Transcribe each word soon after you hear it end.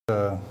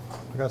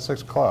We got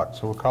 6 o'clock,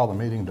 so we'll call the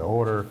meeting to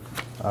order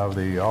of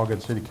the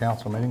Algood City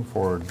Council meeting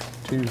for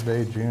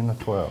Tuesday, June the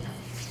 12th.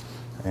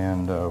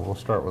 And we'll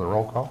start with a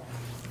roll call.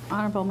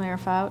 Honorable Mayor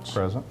Fouch.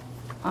 Present.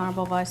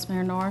 Honorable Vice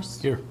Mayor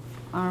Norris. Here.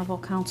 Honorable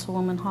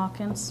Councilwoman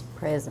Hawkins.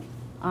 Present.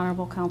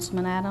 Honorable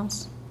Councilman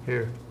Adams.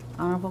 Here.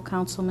 Honorable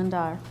Councilman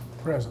Dyer.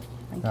 Present.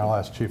 Thank Now you. I'll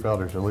ask Chief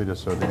Elders to lead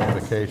us to the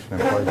invocation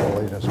and pledge of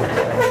allegiance.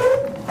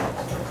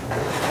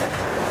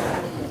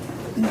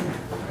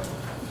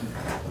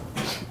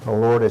 Oh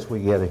Lord, as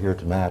we gather here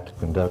tonight to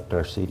conduct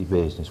our city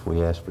business,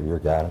 we ask for your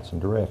guidance and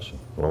direction.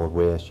 Lord,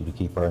 we ask you to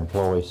keep our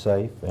employees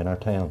safe and our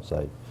town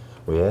safe.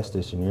 We ask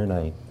this in your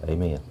name.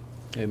 Amen.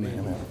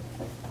 Amen.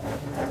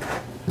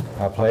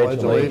 I pledge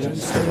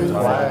allegiance to the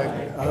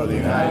flag of the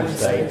United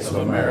States of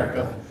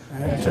America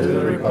and to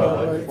the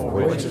republic for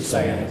which it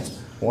stands,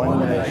 one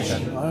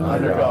nation,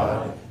 under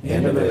God,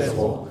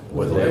 indivisible,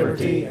 with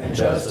liberty and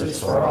justice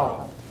for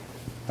all.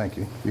 Thank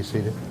you. Be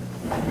seated.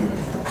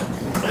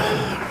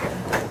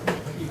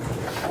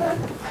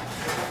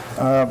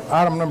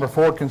 Item number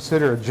 4,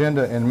 consider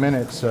agenda and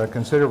minutes.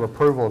 Consider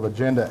approval of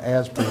agenda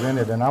as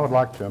presented, and I would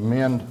like to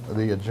amend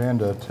the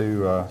agenda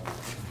to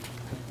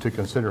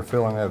consider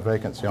filling that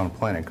vacancy on the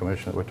Planning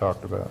Commission that we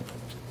talked about.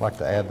 I'd like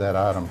to add that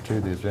item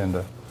to the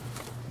agenda,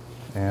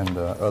 and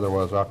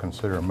otherwise I'll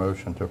consider a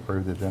motion to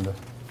approve the agenda.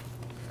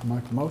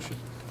 Make a motion.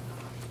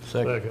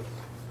 Second.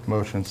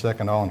 Motion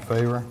second. All in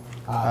favor?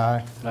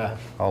 Aye. Aye.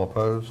 All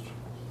opposed?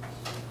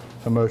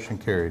 The motion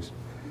carries.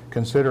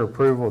 Consider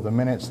approval of the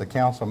minutes of the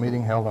council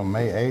meeting held on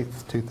May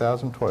 8th,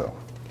 2012.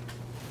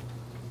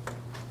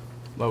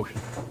 Motion.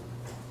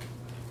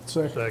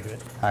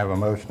 Second. I have a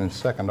motion and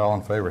second. All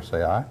in favor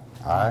say aye.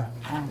 Aye.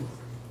 Aye.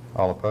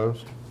 All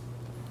opposed?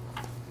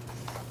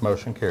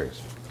 Motion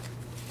carries.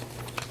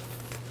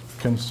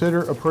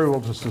 Consider approval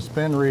to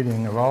suspend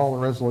reading of all the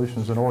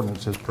resolutions and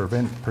ordinances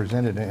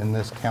presented in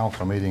this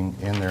council meeting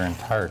in their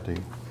entirety.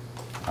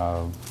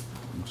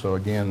 So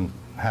again,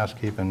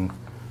 housekeeping,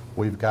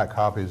 we've got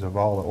copies of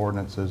all the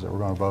ordinances that we're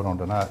going to vote on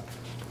tonight.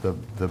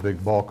 The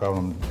big bulk of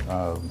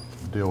them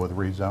deal with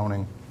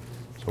rezoning,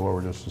 so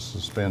we're just to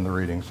suspend the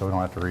reading so we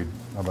don't have to read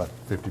about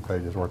 50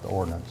 pages worth of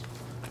ordinance.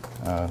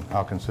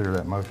 I'll consider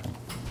that motion.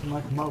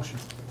 Make a motion.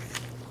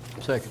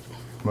 Second.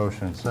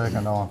 Motion and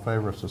second. All in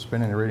favor of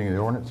suspending the reading of the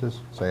ordinances,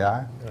 say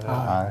aye.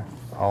 Aye.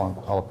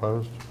 All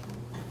opposed?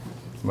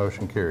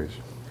 Motion carries.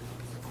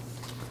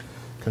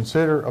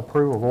 Consider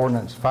approval of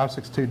ordinance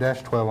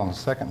 562-12 on the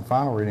second and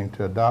final reading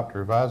to adopt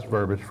revised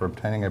verbiage for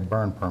obtaining a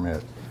burn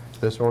permit.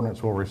 This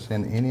ordinance will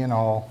rescind any and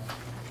all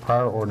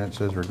prior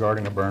ordinances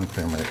regarding a burn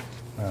permit.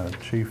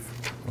 Chief,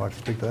 would you like to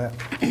speak to that?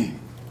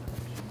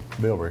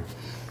 Bilbrey.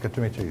 Good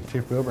to meet you.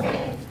 Chief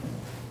Bilbrey.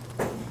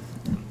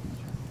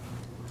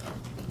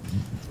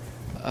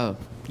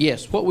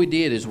 Yes, what we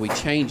did is we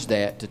changed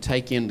that to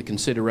take into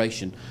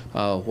consideration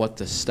what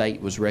the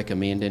state was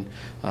recommending.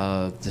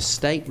 The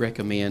state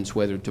recommends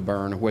whether to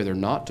burn or whether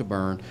not to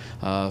burn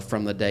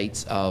from the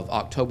dates of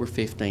October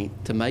 15th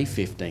to May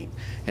 15th.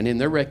 And in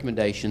their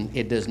recommendation,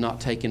 it does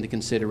not take into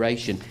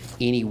consideration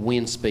any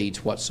wind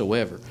speeds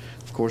whatsoever.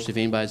 Of course, if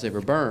anybody's ever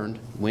burned,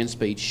 wind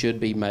speed should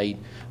be made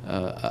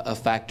a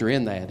factor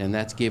in that, and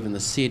that's given the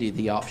city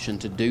the option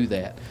to do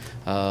that,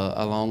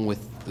 along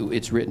with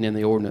it's written in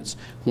the ordinance.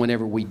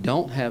 Whenever we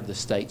don't have the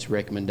state's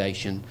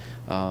recommendation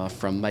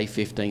from May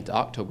 15th to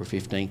October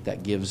 15th,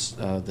 that gives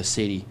the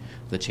city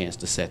the chance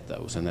to set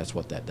those, and that's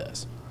what that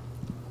does.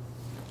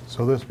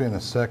 So this being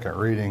the second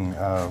reading,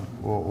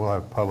 we'll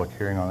have a public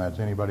hearing on that. Does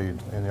anybody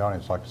in the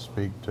audience like to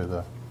speak to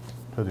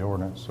the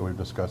ordinance that we've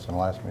discussed in the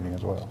last meeting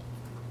as well?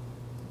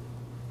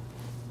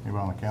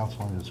 Anybody on the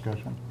council, any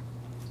discussion?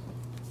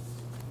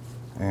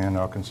 And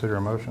I'll consider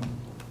a motion.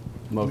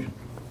 Motion.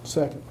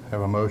 Second.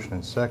 Have a motion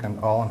and second.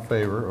 All in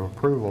favor of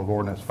approval of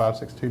ordinance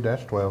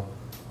 562-12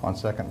 on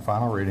second and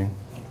final reading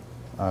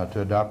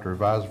to adopt a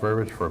revised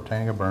verbiage for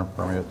obtaining a burn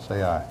permit,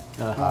 say aye.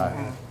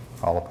 Aye.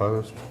 All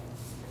opposed?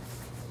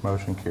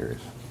 Motion carries.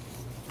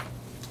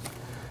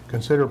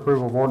 Consider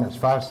approval of ordinance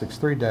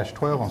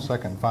 563-12 on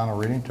second and final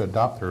reading to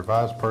adopt the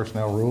revised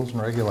personnel rules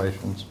and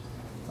regulations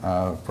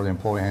for the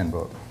employee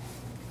handbook.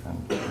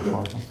 And Ms.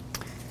 Larson?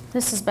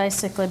 This is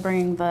basically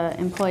bringing the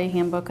employee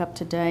handbook up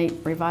to date,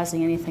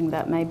 revising anything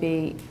that may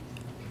be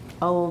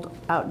old,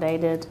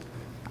 outdated,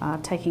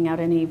 taking out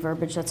any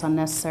verbiage that's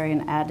unnecessary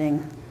and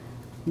adding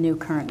new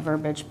current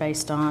verbiage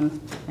based on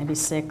maybe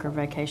sick or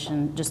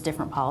vacation, just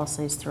different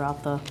policies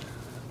throughout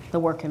the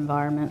work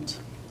environment.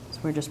 So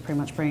we're just pretty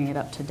much bringing it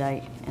up to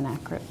date and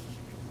accurate.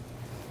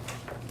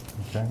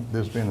 Okay.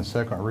 This being the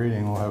second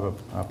reading, we'll have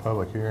a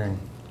public hearing.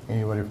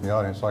 Anybody from the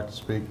audience like to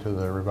speak to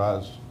the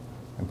revised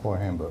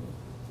employee handbook?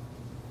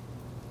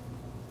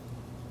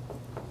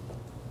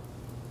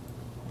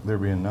 There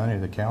being none,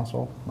 of the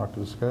council like to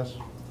discuss?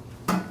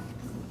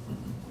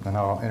 And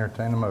I'll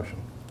entertain a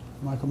motion.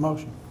 Make a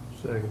motion.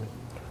 Second.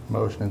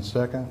 Motion and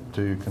second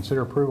to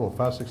consider approval of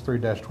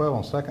 563-12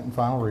 on second and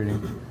final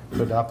reading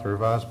to adopt the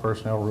revised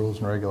personnel rules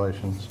and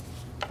regulations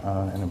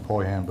and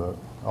employee handbook.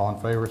 All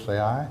in favor say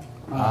aye.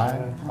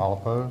 Aye. All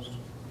opposed?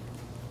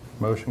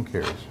 Motion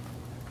carries.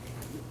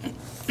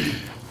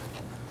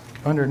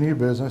 Under new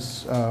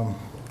business,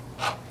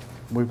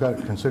 we've got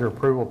to consider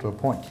approval to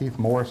appoint Keith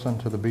Morrison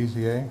to the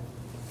BZA.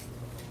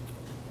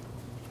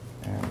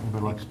 And who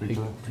would like to speak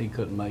to that? He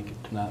couldn't make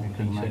it tonight, He but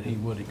couldn't he said make it. he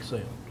would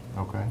accept.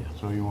 Okay, Yes.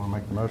 so you want to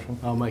make the motion?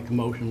 I'll make a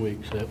motion, we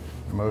accept.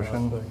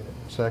 Motion,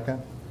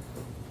 second.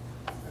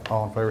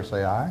 All in favor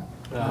say aye.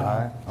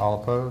 Aye.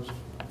 All opposed?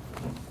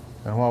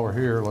 And while we're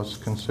here, let's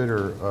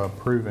consider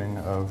approving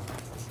of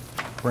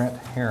Brent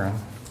Herron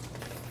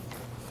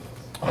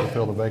to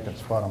fill the vacant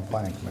spot on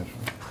Planning Commission.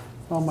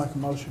 I'll make a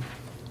motion.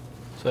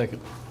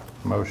 Second.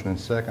 Motion and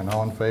second.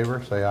 All in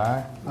favor say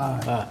aye.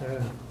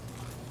 Aye.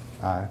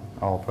 Aye.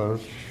 All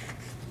opposed?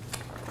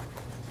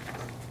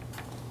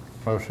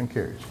 Motion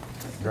carries.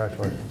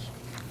 Congratulations.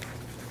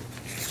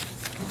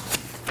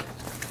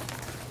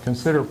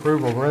 Consider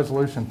approval of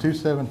Resolution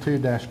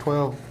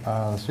 272-12,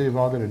 the City of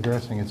Algood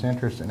addressing its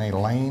interest in a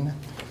lane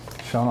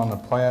shown on the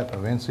plat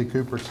of N.C.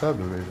 Cooper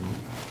subdivision.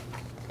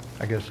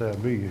 I guess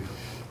that'd be you.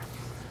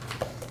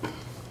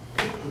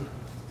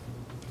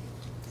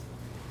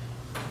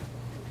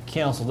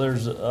 Council,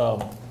 there's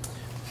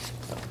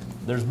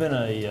been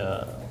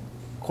a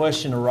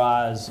question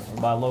arise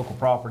by local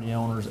property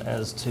owners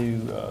as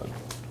to,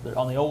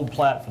 on the old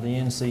plat for the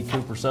N.C.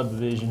 Cooper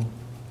subdivision,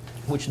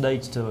 which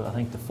dates to, I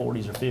think, the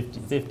 40s or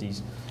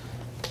 50s,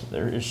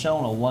 there is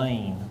shown a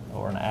lane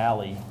or an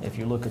alley, if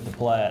you look at the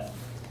plat.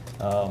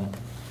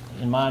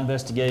 In my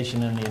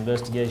investigation and the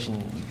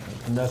investigation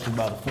conducted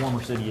by the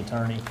former city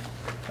attorney,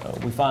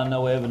 we found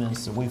no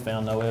evidence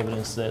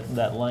that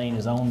that lane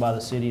is owned by the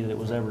city, that it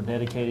was ever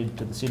dedicated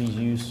to the city's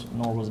use,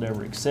 nor was it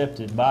ever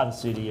accepted by the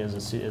city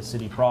as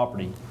city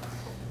property.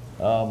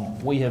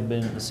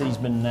 The city's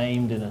been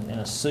named in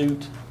a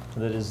suit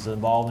that is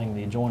involving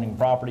the adjoining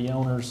property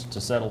owners to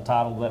settle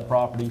title to that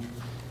property,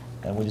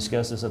 and we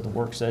discussed this at the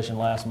work session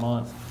last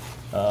month.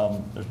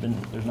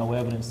 There's no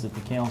evidence that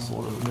the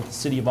council, that the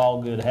city of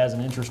Algood has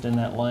an interest in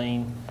that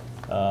lane.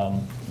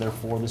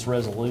 Therefore, this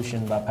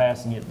resolution, by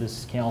passing it,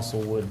 this council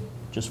would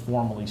just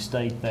formally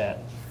state that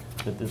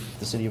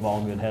the city of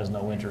Algood has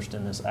no interest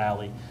in this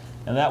alley.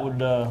 And that would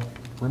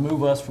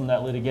remove us from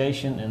that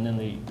litigation, and then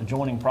the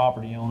adjoining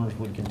property owners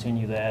would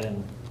continue that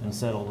and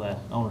settle that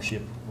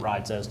ownership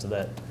rights as to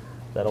that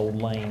old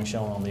lane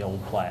shown on the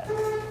old plat.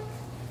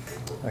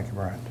 Thank you,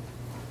 Brian.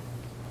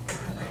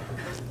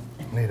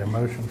 Need a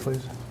motion,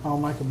 please? I'll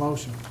make a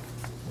motion.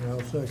 I'll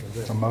second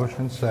that. A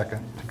motion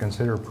second to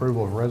consider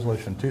approval of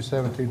Resolution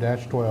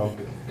 272-12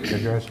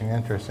 addressing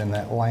interest in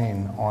that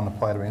lane on the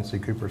plat of N.C.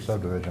 Cooper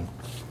subdivision.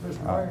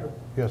 Mr. Mayor,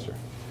 Yes, sir.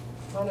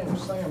 my name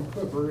is Sam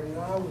Cooper, and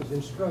I was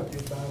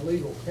instructed by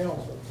legal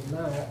counsel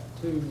tonight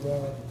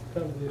to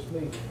come to this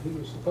meeting. He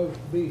was supposed to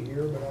be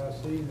here, but I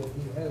see that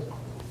he hasn't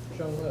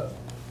shown up.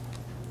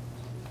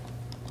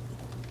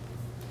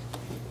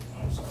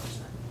 I'm sorry,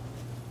 sir.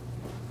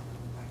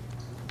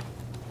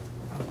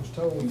 I was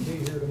told he'd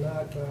be here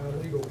tonight by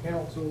legal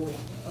counsel,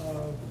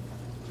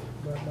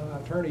 but my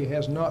attorney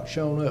has not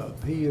shown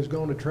up. He is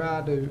going to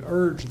try to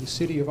urge the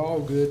city of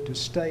Algood to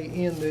stay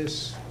in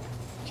this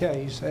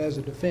case as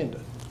a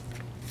defendant.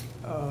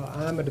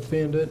 I'm a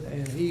defendant,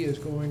 and he is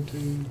going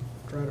to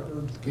try to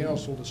urge the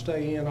council to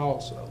stay in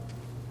also.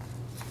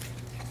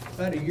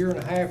 About a year and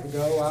a half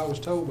ago, I was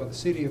told by the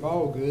city of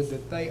Algood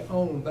that they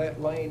own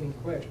that lane in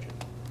question.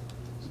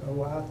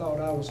 So I thought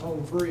I was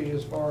home free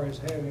as far as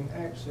having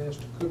access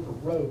to Cooper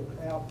Road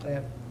out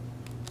that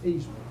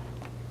easement.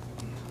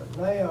 But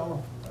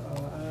now,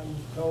 I'm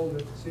told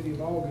that the city of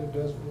Algood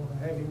doesn't want to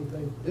have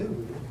anything to do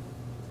with it.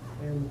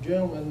 And the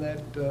gentleman that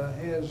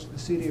has the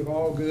city of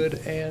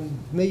Algood and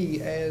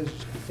me as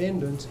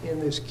defendants in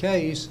this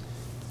case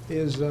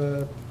is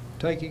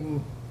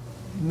taking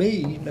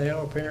me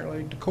now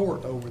apparently to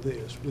court over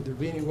this. Would there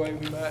be any way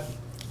we might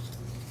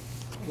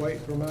wait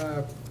for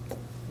my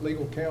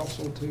legal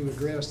counsel to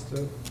address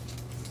the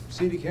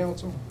city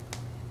council?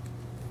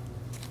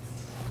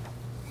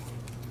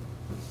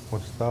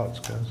 What's your thoughts,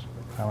 guys?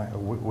 I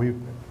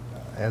mean,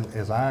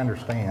 as I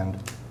understand,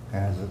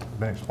 and as it's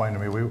been explained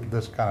to me,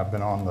 this kind of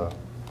been on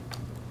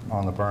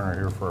the burner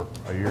here for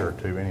a year or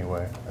two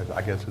anyway.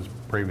 I guess it's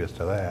previous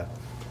to that,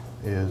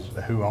 is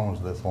who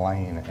owns this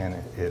lane, and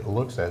it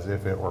looks as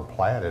if it were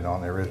platted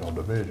on the original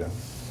division.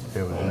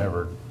 It was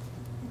never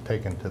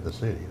taken to the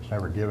city. It's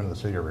never given to the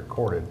city or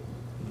recorded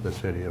to the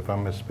city. If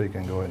I'm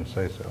misspeaking, go ahead and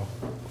say so.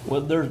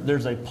 Well,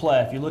 there's a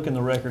plat. If you look in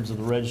the records of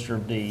the Register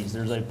of Deeds,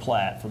 there's a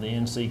plat for the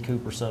N.C.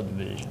 Cooper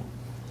subdivision.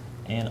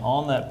 And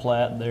on that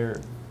plat,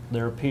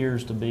 there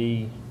appears to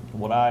be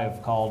what I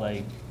have called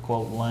a,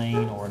 quote,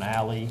 lane or an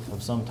alley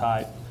of some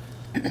type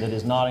that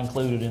is not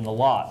included in the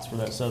lots for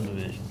that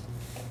subdivision.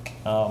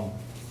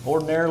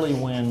 Ordinarily,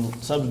 when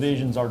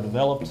subdivisions are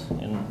developed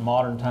in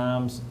modern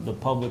times, the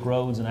public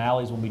roads and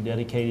alleys will be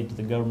dedicated to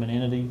the government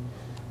entity.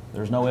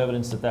 There's no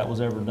evidence that that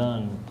was ever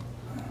done,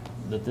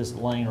 that this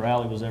lane or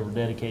alley was ever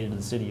dedicated to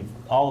the city of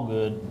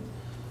Algood,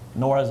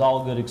 nor has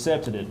Algood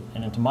accepted it.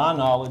 And to my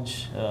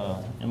knowledge,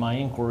 in my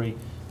inquiry,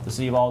 the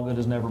city of Algood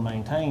has never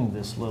maintained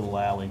this little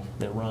alley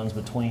that runs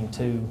between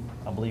two,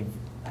 I believe,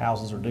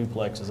 houses or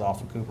duplexes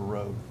off of Cooper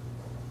Road.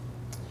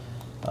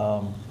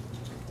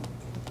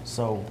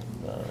 So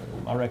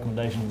my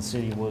recommendation to the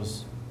city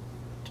was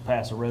to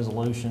pass a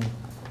resolution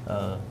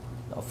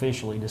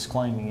officially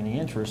disclaiming any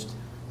interest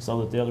so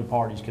that the other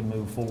parties could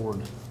move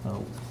forward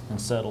and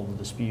settle the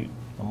dispute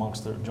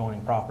amongst the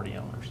adjoining property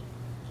owners.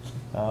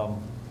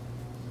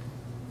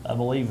 I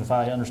believe, if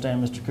I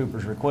understand Mr.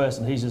 Cooper's request,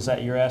 and he's just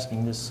that you're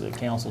asking this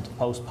council to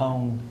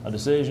postpone a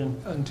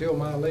decision. Until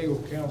my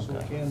legal counsel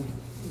Okay. can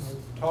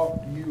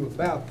talk to you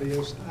about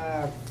this.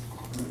 I'm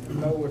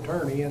no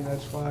attorney, and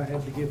that's why I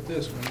had to get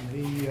this one.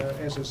 He,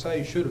 as I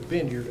say, should have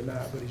been here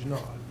tonight, but he's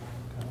not.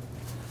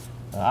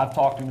 I've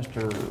talked to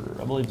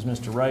I believe it's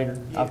Mr. Rader.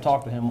 I've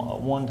talked to him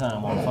one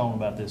time on the phone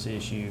about this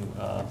issue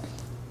a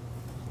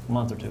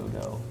month or two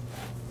ago,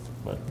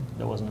 but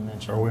there wasn't a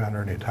mention. Are we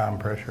under any time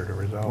pressure to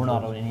resolve We're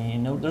not this? on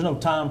any, there's no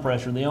time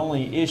pressure. The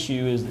only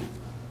issue is that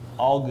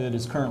Algood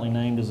is currently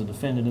named as a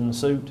defendant in the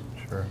suit.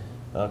 Sure.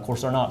 Of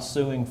course, they're not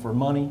suing for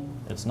money.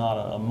 It's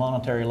not a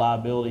monetary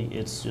liability.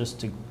 It's just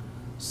to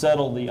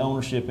settle the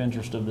ownership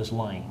interest of this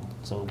lane.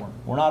 So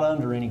we're not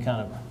under any kind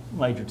of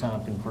major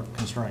time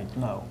constraint,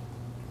 no.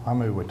 I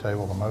move we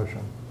table the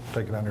motion,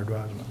 take it under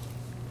advisement.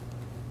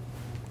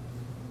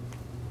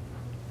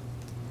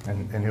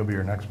 And he'll be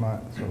here next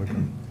month, so we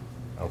can,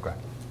 okay.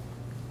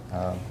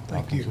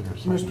 Thank you.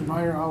 Mr.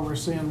 Mayor, I'll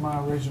rescind my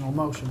original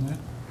motion then.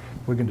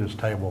 We can just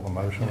table the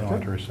motion, we don't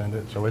have to rescind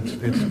it, so it's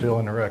still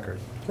in the record.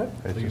 Okay.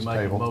 It's So you just make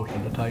a tabled.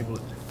 motion to table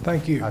it?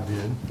 Thank you. I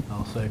did.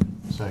 I'll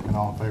second. Second,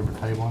 all in favor of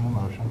tabling the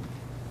motion,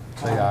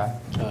 say aye.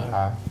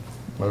 Aye.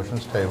 Motion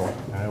is tabled,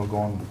 and it will go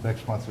on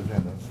next month's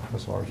agenda.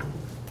 Ms. Larson.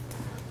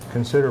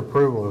 Consider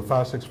approval of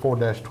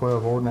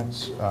 564-12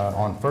 ordinance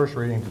on first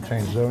reading to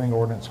change zoning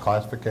ordinance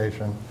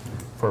classification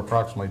for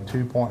approximately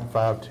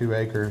 2.52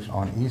 acres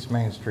on East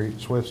Main Street,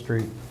 Swift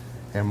Street,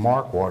 and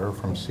Markwater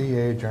from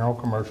CA General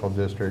Commercial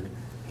District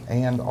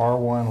and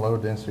R1 Low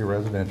Density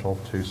Residential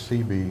to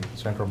CB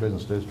Central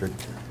Business District.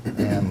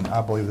 And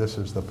I believe this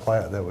is the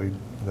plat that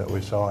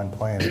we saw in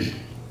planning.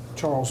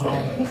 Charles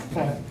Hall.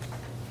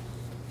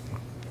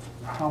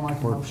 I'll make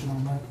a motion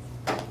on that.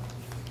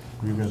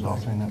 You guys all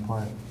seen that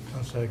plat?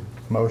 I'll second.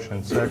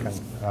 Motion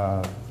second.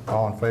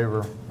 All in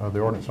favor of the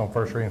ordinance on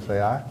first reading, say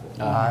aye.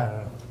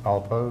 Aye. All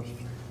opposed?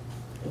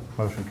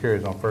 Motion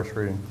carries on first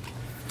reading.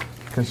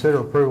 Consider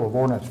approval of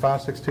ordinance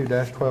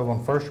 562-12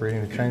 on first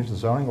reading to change the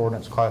zoning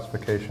ordinance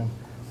classification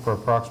for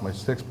approximately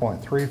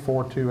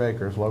 6.342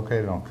 acres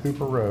located on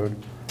Cooper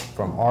Road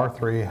from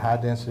R3 High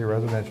Density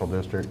Residential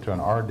District to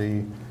an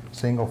RD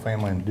Single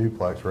Family and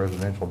Duplex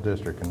Residential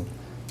District. And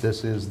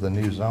this is the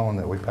new zone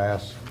that we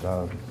passed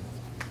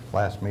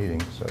last meeting.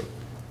 So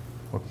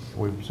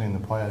we've seen the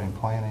plat in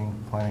planning.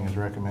 Planning is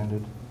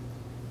recommended.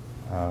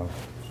 I'll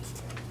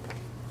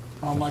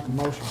make a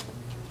motion.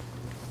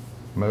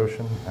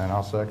 Motion, and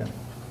I'll second.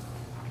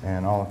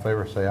 And all in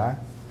favor, say aye.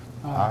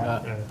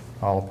 Aye.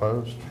 All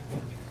opposed?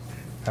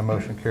 That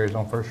motion carries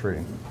on first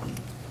reading.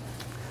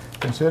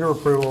 Consider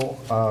approval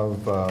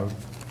of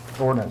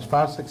ordinance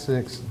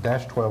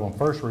 566-12 on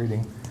first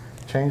reading,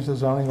 change the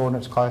zoning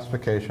ordinance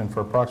classification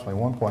for approximately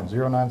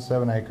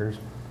 1.097 acres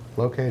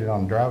located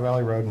on Dry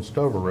Valley Road and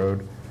Stover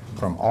Road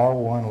from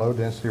R1 Low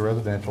Density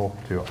Residential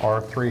to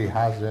R3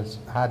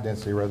 High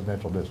Density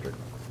Residential District.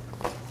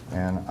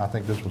 And I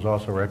think this was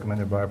also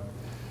recommended by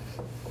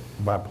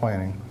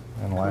planning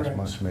in last Correct.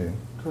 month's meeting.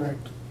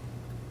 Correct.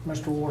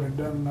 Mr. Ward had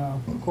done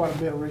quite a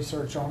bit of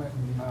research on it,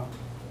 and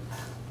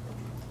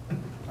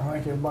I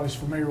think everybody's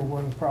familiar with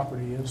where the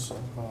property is. So,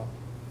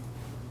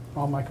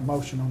 I'll make a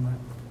motion on that.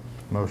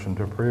 Motion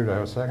to approve. Do I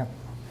have a second?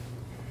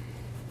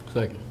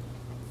 Second.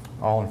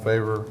 All in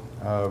favor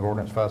of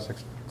ordinance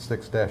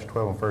 566-12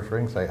 on first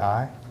reading, say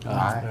aye.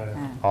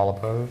 Aye. All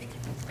opposed?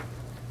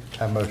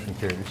 That motion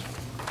carries.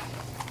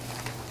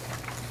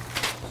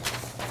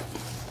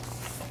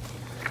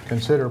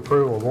 Consider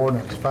approval of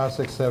ordinance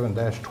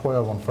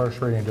 567-12 on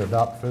first reading to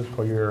adopt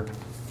fiscal year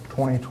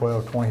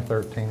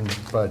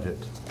 2012-2013 budget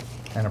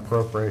and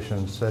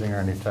appropriations setting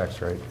our new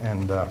tax rate.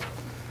 And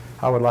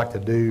I would like to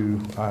do,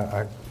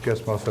 I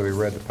guess most of you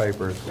read the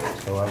papers,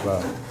 so I'd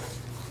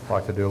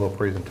like to do a little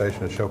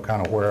presentation to show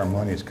kind of where our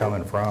money's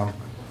coming from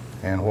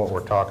and what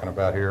we're talking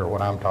about here,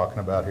 what I'm talking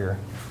about here.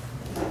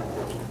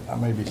 I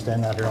may be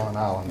standing out here on an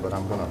island, but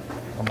I'm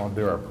gonna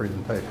do our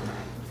presentation.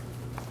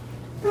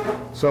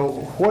 So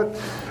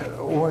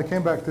when we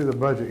came back through the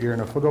budget year,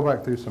 and if we go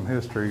back through some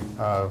history,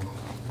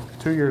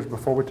 2 years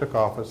before we took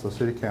office, the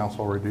city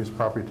council reduced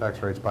property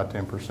tax rates by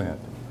 10%.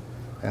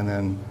 And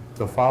then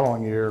the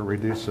following year,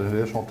 reduced an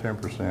additional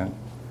 10%.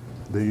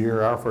 The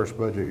year, our first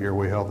budget year,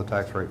 we held the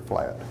tax rate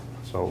flat.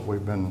 So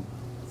we've been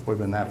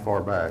that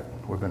far back.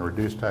 We've been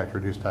reduced tax,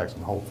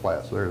 and hold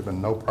flat. So there's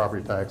been no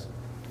property tax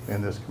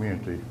in this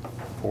community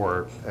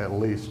for at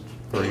least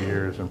 3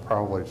 years and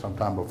probably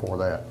sometime before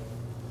that.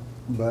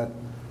 But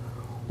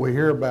we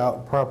hear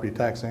about property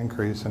tax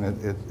increase, and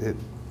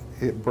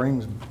it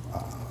brings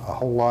a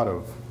whole lot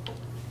of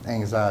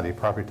anxiety,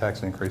 property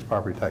tax increase.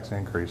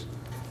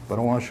 But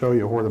I want to show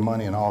you where the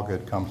money in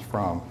Algood comes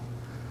from.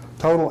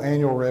 Total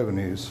annual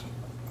revenues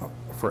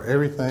for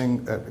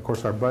everything, of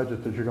course, our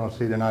budget that you're going to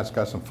see tonight's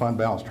got some fund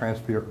balance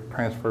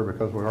transfer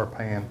because we are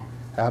paying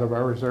out of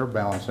our reserve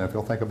balance, and if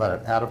you'll think about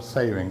it, out of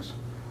savings,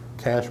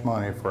 cash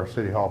money for our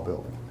City Hall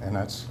building. And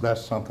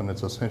that's something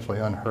that's essentially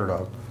unheard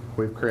of.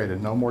 We've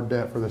created no more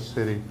debt for this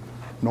city,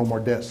 no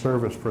more debt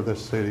service for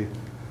this city.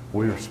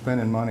 We're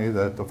spending money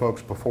that the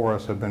folks before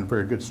us have been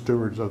very good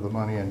stewards of the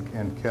money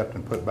and kept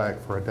and put back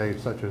for a day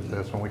such as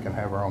this when we can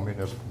have our own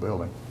municipal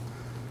building.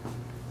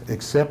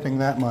 Accepting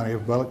that money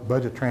of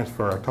budget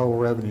transfer, our total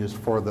revenues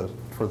for the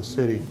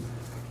city,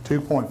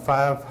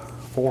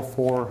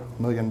 $2.544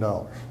 million.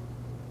 Out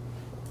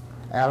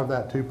of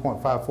that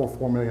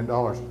 $2.544 million,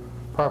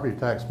 property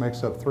tax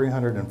makes up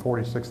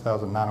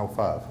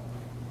 $346,905.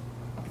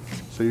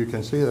 So you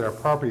can see that our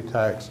property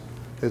tax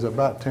is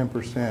about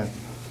 10%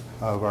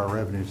 of our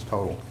revenues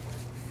total.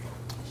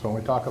 So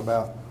when we talk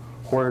about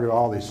where do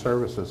all these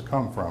services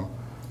come from,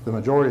 the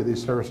majority of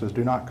these services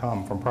do not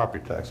come from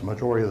property tax. The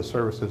majority of the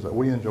services that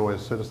we enjoy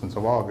as citizens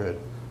of Algood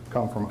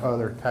come from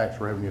other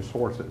tax revenue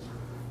sources.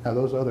 Now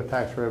those other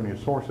tax revenue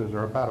sources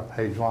are about a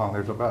page long.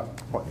 There's about,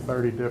 what,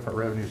 30 different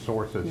revenue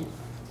sources. Yeah.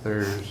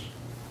 There's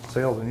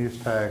sales and use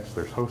tax,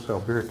 there's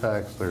wholesale beer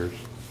tax, there's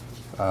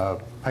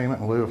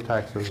payment in lieu of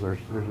taxes, there's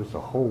just a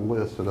whole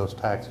list of those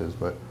taxes.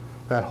 But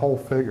that whole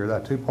figure,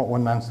 that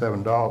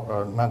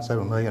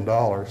 $2.197 million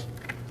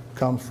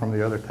comes from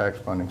the other tax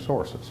funding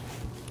sources.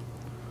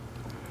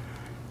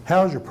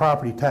 How is your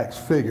property tax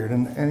figured?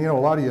 And you know, a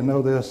lot of you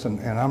know this,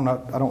 and I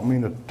don't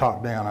mean to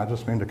talk down, I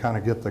just mean to kind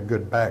of get the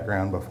good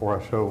background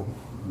before I show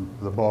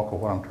the bulk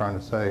of what I'm trying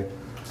to say.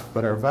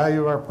 But our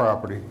value of our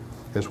property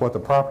is what the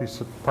property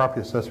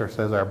assessor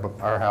says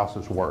our house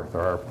is worth,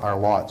 or our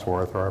lot's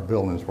worth, or our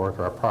building's worth,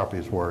 or our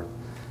property's worth.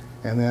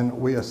 And then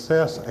we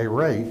assess a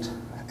rate,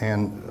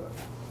 and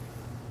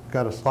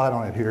got a slide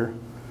on it here.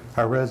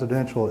 Our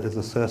residential is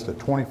assessed at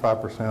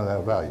 25% of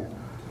that value.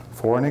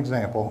 For an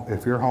example,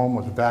 if your home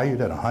was valued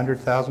at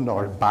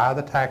 $100,000 by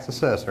the tax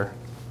assessor,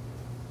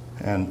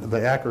 and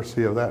the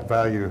accuracy of that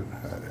value,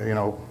 you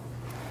know,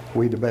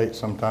 we debate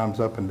sometimes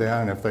up and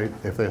down. If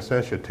they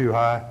assess you too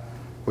high,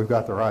 we've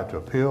got the right to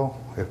appeal.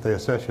 If they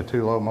assess you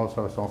too low, most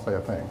of us don't say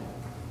a thing.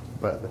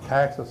 But the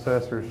tax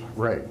assessor's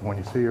rate, when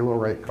you see your little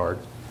rate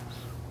cards,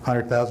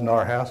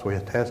 $100,000 house, we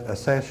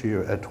assess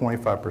you at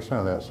 25%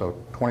 of that, so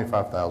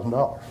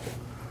 $25,000.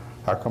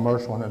 Our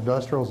commercial and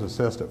industrial is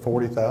assessed at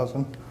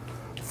 $40,000.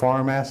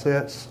 Farm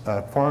assets,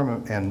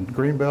 farm and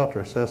greenbelt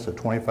are assessed at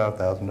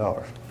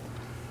 $25,000.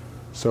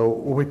 So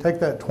we take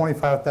that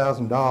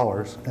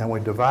 $25,000 and we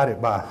divide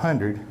it by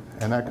 100,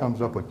 and that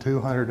comes up with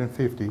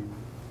 250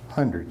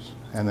 hundreds.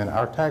 And then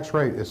our tax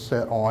rate is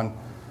set on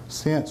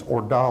cents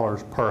or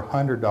dollars per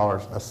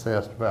 $100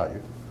 assessed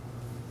value.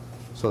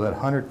 So that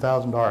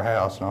 $100,000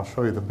 house, and I'll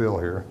show you the bill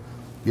here,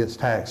 gets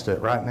taxed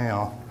at right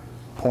now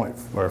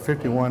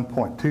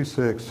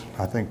 51.26,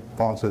 I think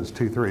Vaughn says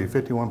 23,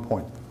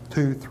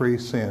 51.23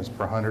 cents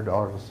per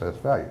 $100 assessed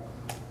value.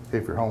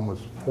 If your home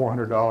was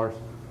 $400,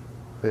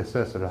 they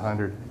assess it at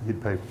 100,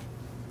 you'd pay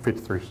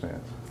 53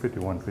 cents,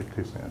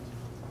 51.52 cents.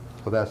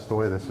 So that's the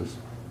way this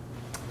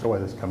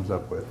comes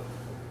up with.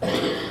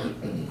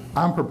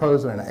 I'm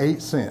proposing an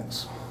 8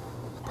 cents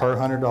per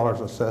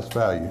 $100 assessed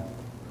value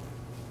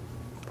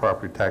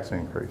property tax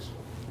increase.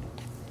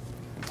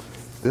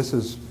 This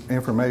is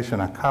information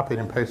I copied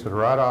and pasted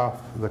right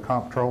off the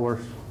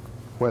comptroller's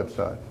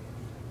website.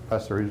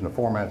 That's the reason the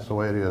format's the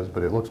way it is,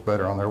 but it looks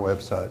better on their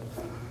website.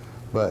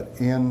 But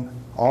in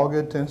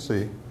Algood,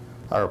 Tennessee,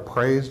 our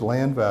appraised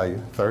land value,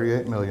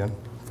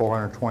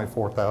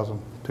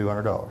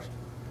 $38,424,200.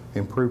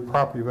 Improved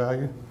property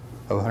value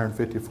of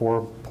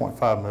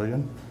 $154.5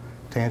 million.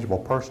 Tangible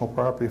personal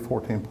property,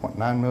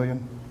 $14.9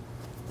 million.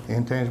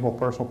 Intangible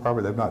personal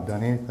property, they've not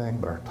done anything,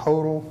 but our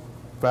total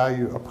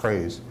value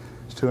appraised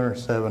is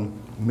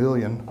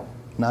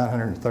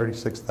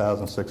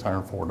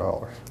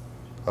 $207,936,604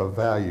 of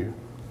value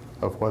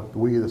of what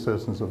we, the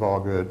citizens of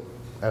Algood,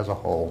 as a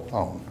whole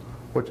own,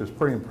 which is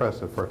pretty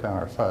impressive for a town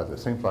our size. It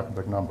seems like a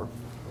big number.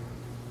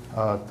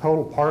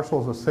 Total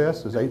parcels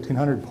assessed is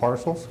 1,800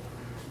 parcels.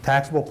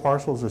 Taxable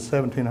parcels is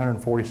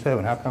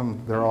 1,747. How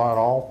come they're not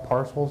all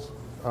parcels?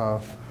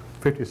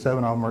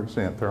 57 of them are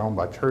exempt. They're owned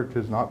by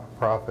churches,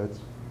 not-for-profits,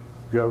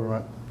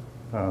 government,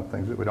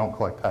 things that we don't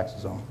collect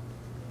taxes on.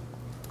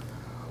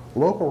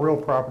 Local real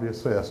property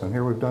assessed, and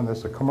here we've done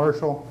this, a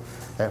commercial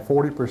at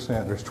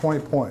 40%. There's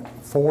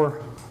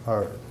 20.4,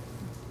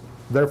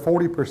 they're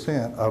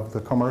 40% of the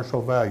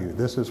commercial value.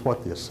 This is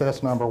what the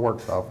assessed number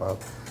works off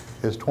of,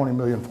 is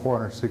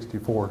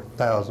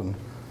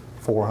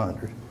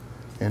 $20,464,400.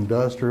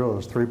 Industrial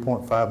is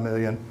 $3.5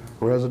 million.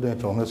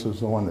 Residential, and this is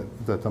the one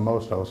that the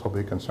most of us will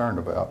be concerned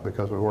about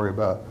because we worry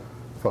about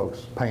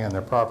folks paying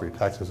their property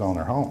taxes on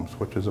their homes,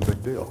 which is a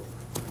big deal.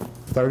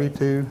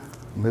 $32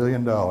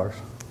 million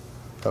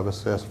of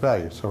assessed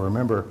value. So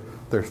remember,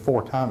 there's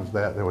 4 times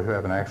that we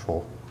have an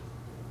actual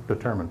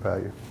determined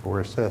value.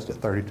 We're assessed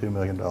at $32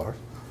 million.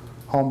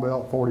 Home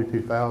belt,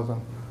 $42,000.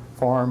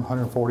 Farm,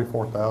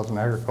 $144,000.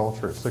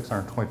 Agriculture at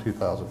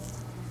 $622,000.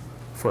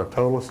 For a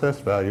total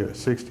assessed value at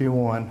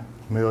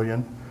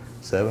 $61,936,604.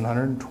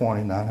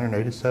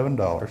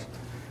 $720,987.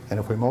 And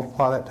if we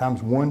multiply that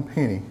times 1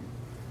 penny,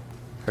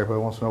 everybody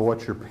wants to know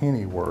what's your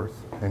penny worth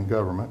in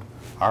government.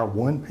 Our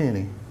 1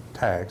 penny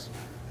tax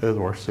is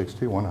worth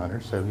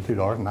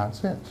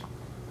 $6,172.09.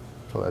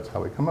 So that's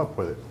how we come up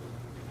with it.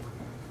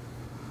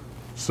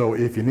 So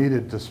if you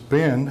needed to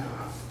spend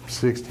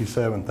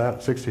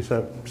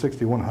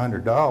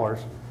 $6,100,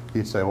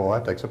 you'd say, well,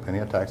 that takes a penny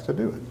of tax to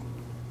do it.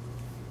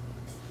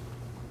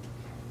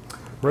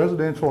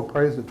 Residential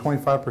appraised at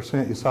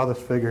 25%, you saw this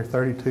figure,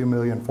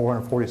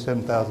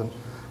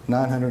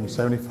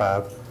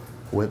 $32,447,975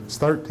 with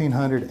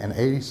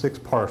 1,386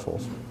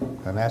 parcels,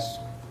 and that's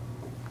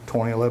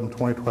 2011,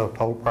 2012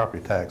 total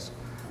property tax.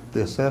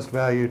 The assessed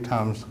value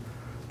times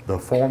the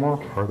former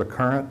or the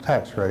current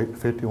tax rate,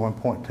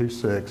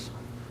 51.26,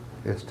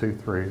 is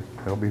 2.3.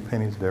 It'll be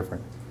pennies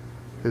different.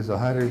 Is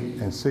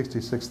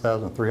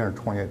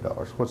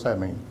 $166,328. What's that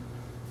mean?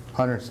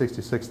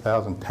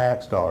 166,000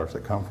 tax dollars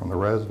that come from the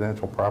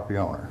residential property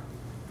owner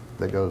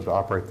that goes to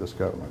operate this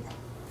government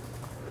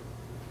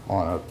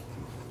on a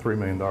 $3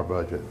 million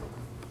budget.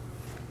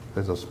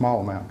 There's a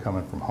small amount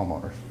coming from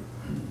homeowners.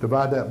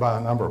 Divide that by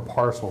the number of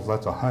parcels,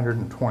 that's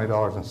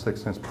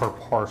 $120.06 per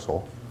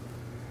parcel.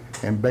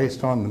 And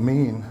based on the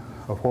mean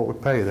of what we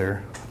pay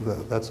there,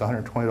 that's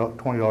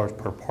 $120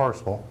 per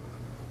parcel.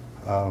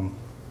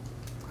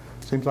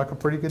 Seems like a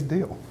pretty good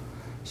deal.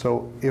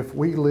 So if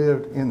we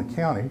lived in the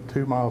county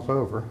 2 miles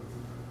over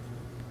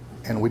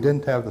and we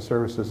didn't have the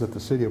services that the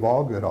city of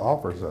Algood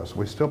offers us,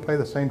 we still pay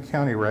the same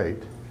county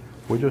rate,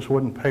 we just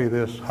wouldn't pay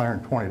this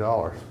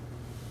 $120.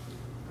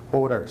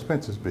 What would our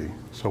expenses be?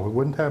 So we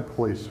wouldn't have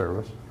police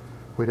service.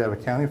 We'd have a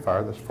county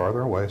fire that's farther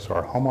away, so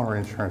our homeowner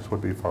insurance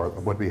would be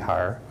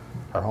higher.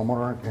 Our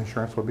homeowner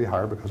insurance would be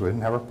higher because we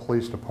didn't have a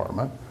police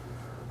department.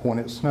 When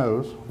it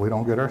snows, we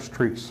don't get our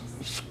streets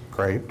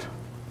scraped.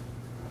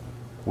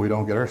 We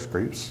don't get our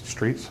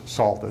streets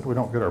salted. We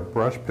don't get our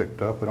brush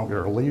picked up. We don't get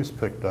our leaves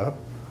picked up.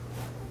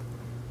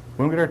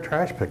 We don't get our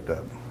trash picked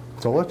up.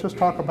 So let's just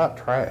talk about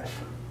trash.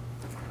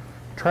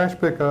 Trash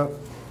pickup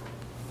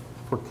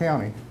for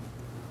county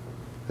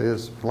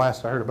is,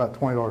 last I heard, about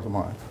 $20 a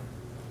month.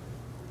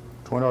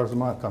 $20 a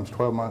month times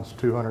 12 months,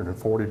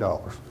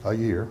 $240 a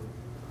year.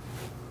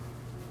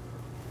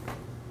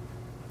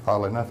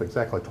 Oddly enough,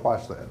 exactly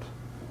twice that.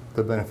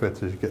 The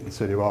benefits is you get in the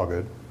city of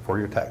Algood for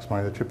your tax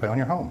money that you pay on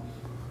your home.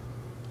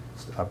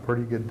 It's a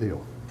pretty good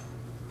deal.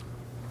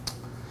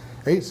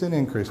 8-cent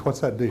increase, what's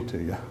that do to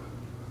you?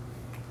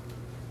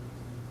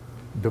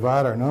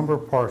 Divide our number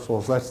of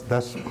parcels,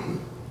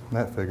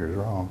 that figure is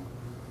wrong.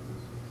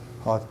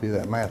 I'll have to do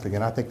that math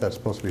again. I think that's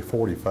supposed to be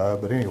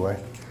 45, but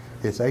anyway,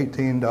 it's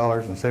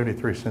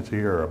 $18.73 a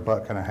year, or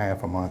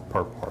 $1.50 a month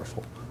per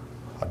parcel.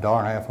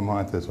 $1.50 a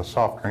month is a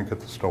soft drink at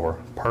the store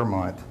per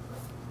month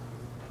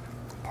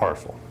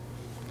parcel.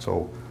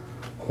 So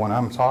when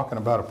I'm talking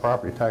about a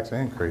property tax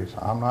increase,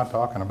 I'm not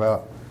talking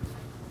about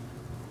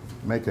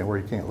making it where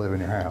you can't live in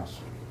your house.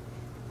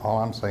 All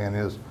I'm saying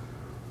is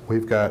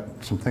we've got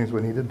some things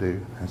we need to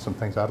do and some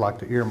things I'd like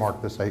to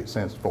earmark this 8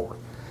 cents for.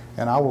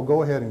 And I will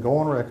go ahead and go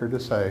on record to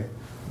say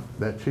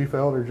that Chief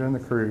Eldridge and the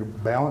crew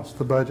balanced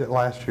the budget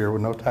last year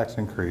with no tax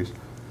increase,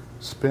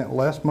 spent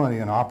less money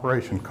in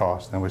operation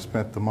costs than we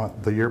spent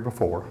the year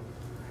before,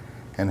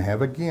 and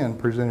have again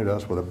presented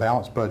us with a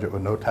balanced budget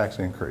with no tax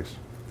increase.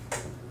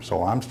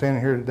 So I'm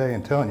standing here today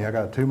and telling you I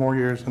got 2 more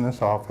years in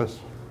this office,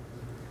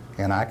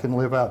 and I can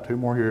live out 2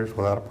 more years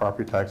without a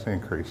property tax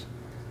increase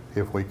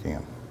if we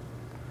can.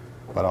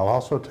 But I'll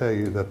also tell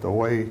you that the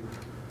way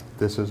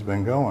this has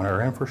been going,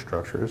 our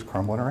infrastructure is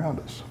crumbling around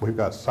us. We've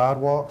got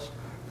sidewalks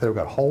that have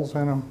got holes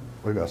in them.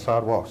 We've got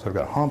sidewalks that have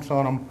got humps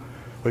on them.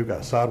 We've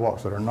got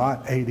sidewalks that are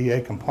not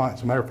ADA compliant.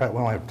 As a matter of fact, we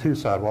only have 2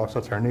 sidewalks.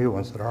 That's our new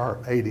ones that are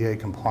ADA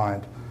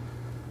compliant.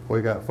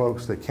 We've got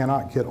folks that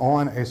cannot get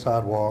on a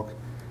sidewalk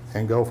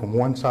and go from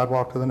one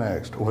sidewalk to the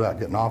next without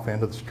getting off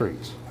into the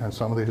streets. And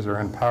some of these are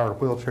in powered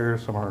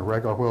wheelchairs, some are in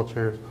regular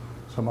wheelchairs,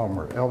 some of them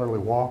are elderly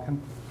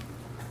walking.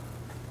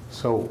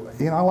 So,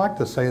 you know, I like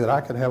to say that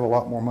I could have a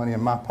lot more money in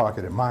my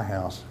pocket at my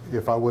house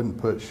if I wouldn't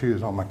put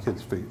shoes on my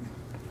kids' feet,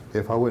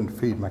 if I wouldn't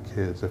feed my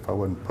kids, if I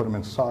wouldn't put them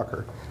in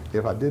soccer,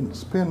 if I didn't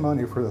spend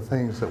money for the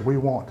things that we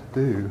want to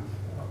do,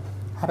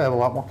 I'd have a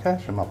lot more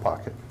cash in my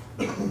pocket.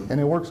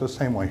 And it works the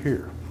same way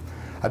here.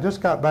 I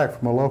just got back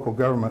from a local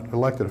government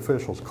elected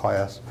officials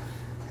class,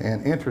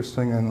 and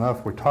interesting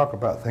enough, we talk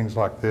about things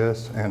like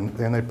this, and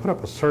they put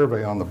up a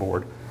survey on the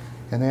board,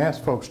 and they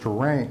asked folks to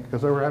rank,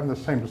 because they were having the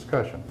same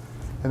discussion,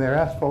 and they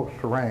asked folks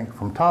to rank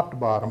from top to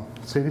bottom,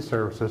 city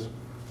services,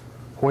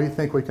 what do you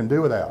think we can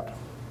do without?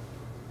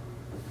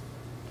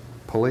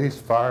 Police,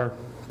 fire,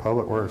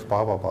 public works,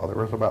 blah, blah, blah. There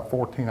was about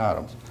 14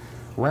 items.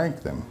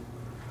 Rank them.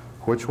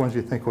 Which ones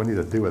you think we need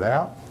to do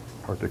without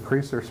or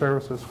decrease their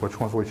services?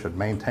 Which ones we should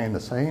maintain the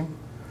same?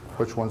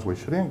 Which ones we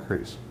should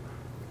increase?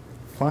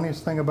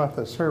 Funniest thing about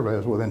that survey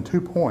is within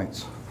 2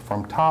 points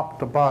from top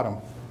to bottom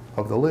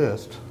of the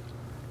list,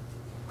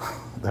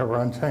 they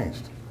were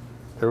unchanged.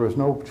 There was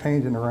no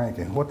change in the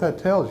ranking. What that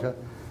tells you,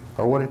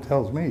 or what it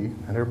tells me,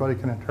 and everybody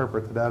can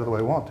interpret the data the way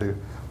they want to,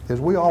 is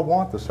we all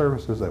want the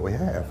services that we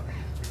have.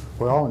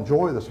 We all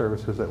enjoy the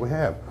services that we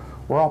have.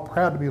 We're all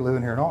proud to be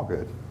living here in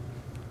Algood.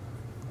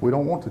 We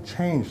don't want to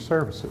change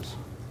services.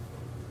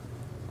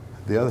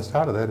 The other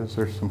side of that is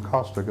there's some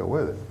cost to go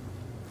with it.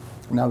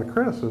 Now the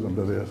criticism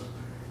to this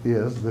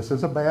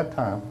is a bad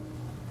time.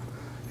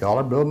 Y'all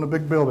are building a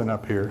big building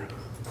up here,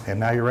 and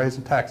now you're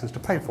raising taxes to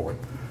pay for it,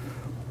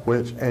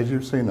 which, as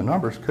you've seen the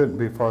numbers, couldn't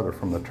be farther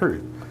from the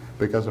truth.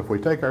 Because if we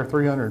take our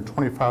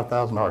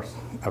 $325,000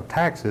 of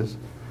taxes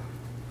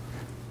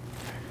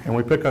and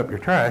we pick up your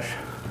trash,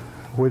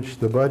 which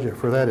the budget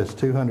for that is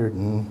 200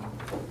 and,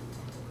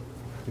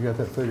 you got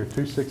that figure,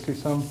 260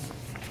 some?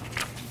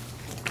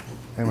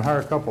 And we hire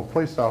a couple of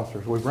police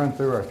officers, we've run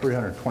through our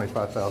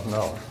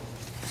 $325,000.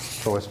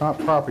 So it's not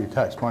property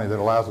tax money that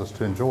allows us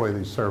to enjoy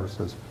these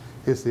services,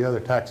 it's the other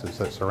taxes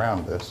that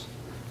surround this.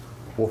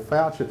 Well,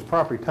 Fouch, it's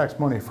property tax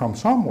money from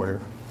somewhere.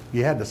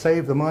 You had to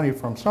save the money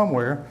from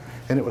somewhere,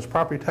 and it was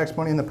property tax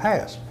money in the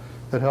past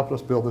that helped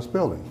us build this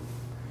building.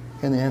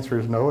 And the answer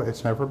is no,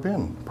 it's never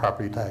been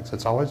property tax.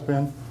 It's always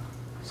been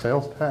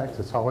sales tax,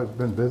 it's always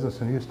been business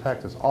and use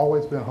tax, it's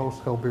always been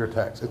wholesale beer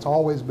tax. It's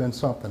always been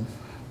something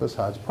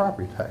besides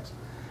property tax.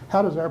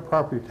 How does our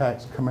property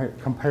tax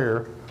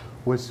compare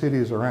with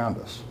cities around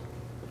us?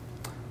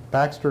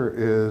 Baxter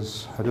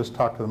is, I just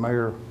talked to the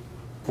mayor,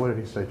 what did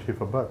he say,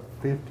 Chief, about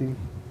 50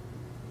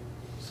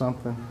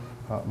 something?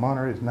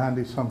 Monterey is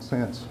 90 some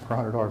cents for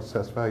 $100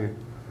 assessed value.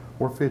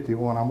 We're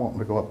 51, I'm wanting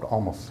to go up to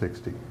almost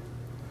 60.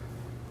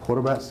 What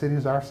about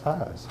cities our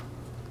size?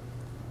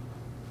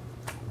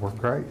 We're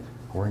great,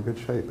 we're in good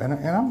shape. And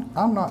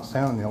I'm not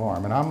sounding the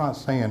alarm, and I'm not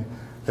saying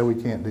that we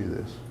can't do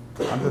this.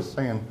 I'm just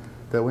saying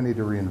that we need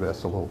to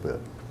reinvest a little bit.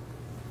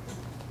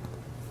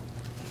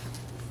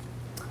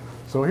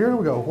 So here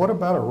we go, what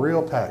about a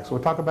real tax?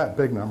 We'll talk about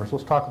big numbers,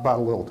 let's talk about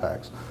a little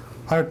tax.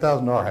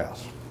 $100,000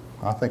 house.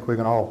 I think we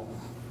can all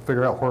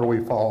figure out where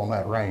we fall in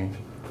that range.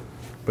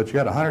 But you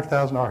got a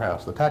 $100,000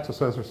 house. The tax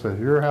assessor says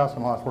your house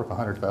and lot's worth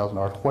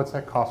 $100,000. What's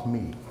that cost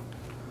me?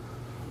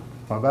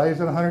 My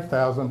value's at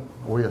 $100,000.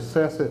 We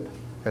assess it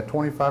at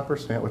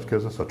 25%, which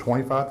gives us a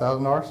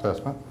 $25,000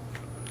 assessment.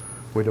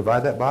 We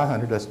divide that by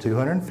 100, that's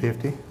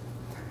 $250.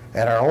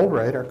 At our old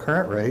rate, our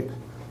current rate,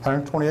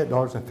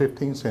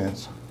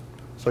 $128.15.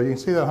 So you can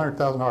see that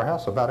 $100,000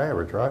 house is about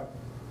average, right?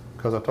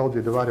 Because I told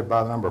you divided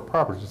by the number of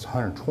properties, it's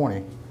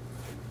 120.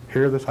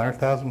 Here, this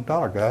 $100,000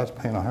 guy is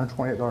paying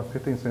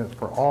 $128.15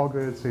 for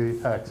Algood city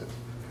taxes.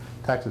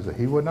 Taxes that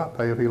he would not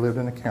pay if he lived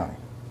in the county.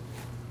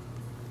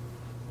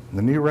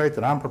 The new rate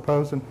that I'm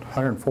proposing,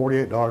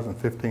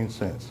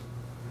 $148.15.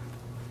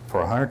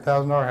 For a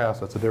 $100,000 house,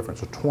 that's a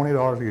difference of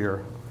 $20 a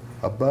year,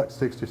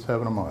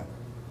 $1.67 a month.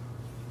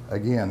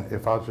 Again,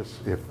 if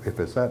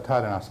it's that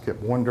tight and I skip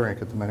one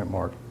drink at the minute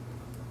mark,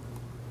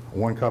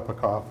 one cup of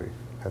coffee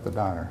at the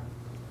diner,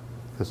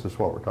 this is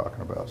what we're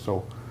talking about.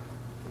 So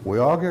we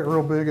all get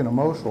real big and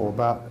emotional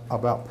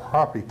about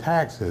property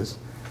taxes,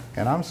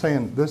 and I'm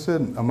saying this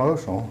isn't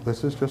emotional,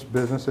 this is just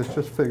business, it's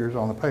just figures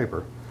on the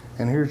paper,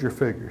 and here's your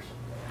figures.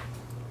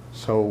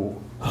 So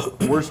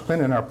we're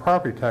spending our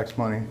property tax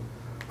money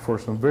for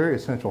some very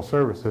essential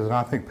services, and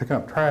I think picking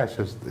up trash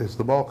is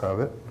the bulk of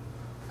it,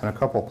 and a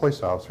couple of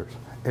police officers.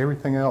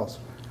 Everything else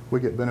we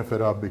get benefit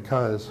of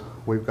because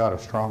we've got a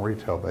strong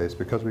retail base,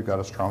 because we've got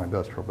a strong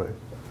industrial base.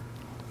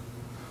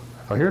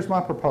 So here's my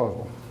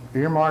proposal.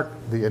 Earmark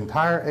the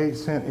entire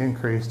 8-cent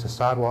increase to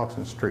sidewalks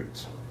and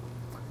streets.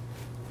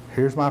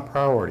 Here's my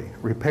priority.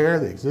 Repair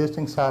the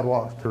existing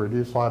sidewalks to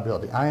reduce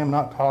liability. I am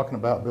not talking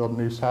about building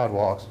new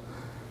sidewalks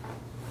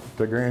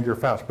to grandeur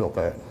Fouch built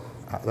that.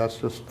 That's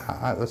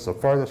the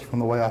farthest from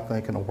the way I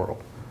think in the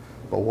world.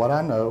 But what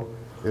I know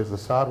is the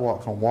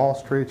sidewalks on Wall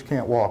Street, you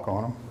can't walk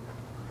on them.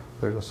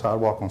 There's a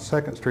sidewalk on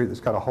 2nd Street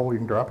that's got a hole you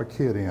can drop a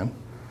kid in.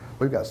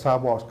 We've got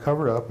sidewalks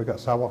covered up. We've got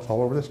sidewalks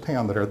all over this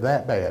town that are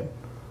that bad.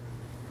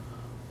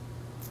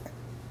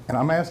 And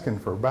I'm asking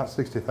for about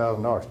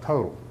 $60,000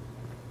 total.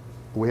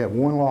 We have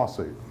one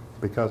lawsuit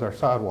because our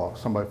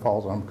sidewalks, somebody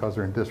falls on them because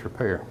they're in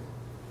disrepair.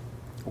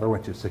 We're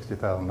went you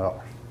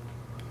 $60,000.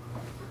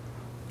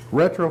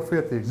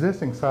 Retrofit the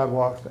existing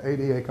sidewalks to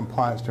ADA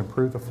compliance to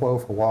improve the flow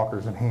for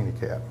walkers and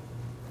handicap.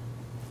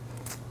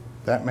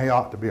 That may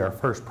ought to be our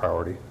first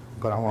priority,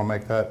 but I want to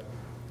make that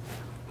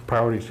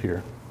priorities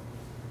here.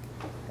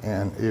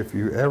 And if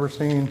you ever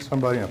seen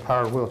somebody in a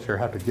powered wheelchair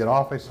have to get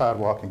off a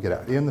sidewalk and get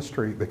out in the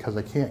street because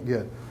they can't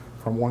get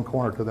from one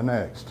corner to the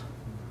next,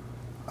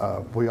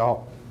 we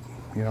all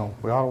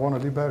want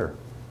to do better.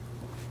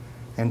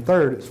 And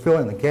third, it's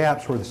filling the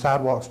gaps where the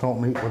sidewalks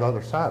don't meet with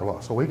other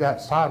sidewalks. So we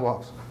got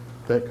sidewalks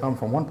that come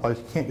from one place.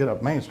 You can't get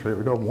up Main Street.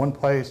 We go to one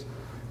place,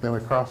 then we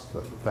cross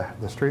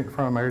the street in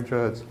front of Mary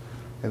Judd's,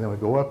 and then we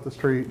go up the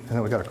street, and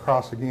then we got to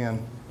cross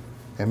again,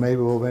 and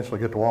maybe we'll eventually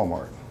get to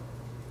Walmart.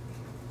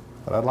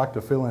 But I'd like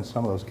to fill in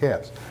some of those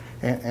gaps.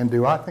 And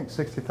do I think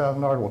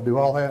 $60,000 will do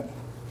all that?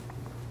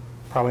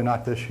 Probably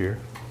not this year.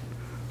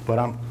 But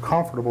I'm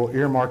comfortable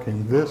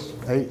earmarking this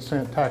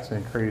 8-cent tax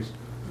increase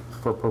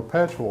for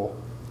perpetual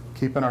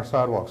keeping our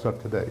sidewalks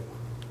up to date.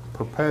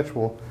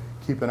 Perpetual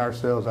keeping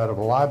ourselves out of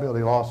a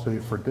liability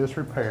lawsuit for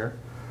disrepair,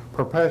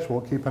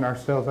 perpetual, keeping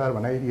ourselves out of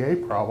an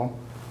ADA problem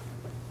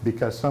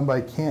because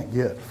somebody can't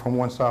get from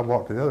one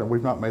sidewalk to the other, and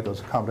we've not made those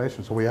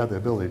accommodations, so we have the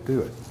ability to do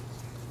it.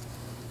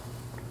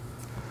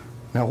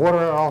 Now, what are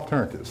our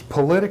alternatives?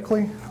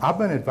 Politically, I've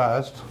been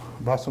advised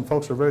by some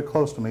folks who are very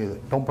close to me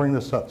that don't bring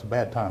this up, it's a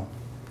bad time.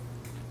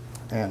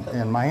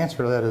 And my answer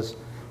to that is,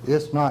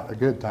 it's not a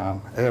good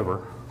time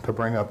ever to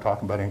bring up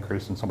talking about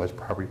increasing somebody's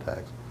property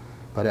tax.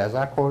 But as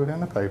I quoted in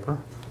the paper,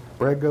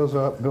 bread goes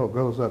up, milk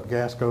goes up,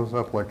 gas goes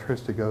up,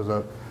 electricity goes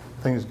up,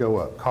 things go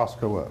up, costs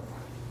go up.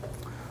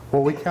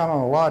 What we count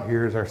on a lot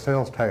here is our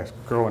sales tax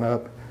going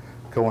up,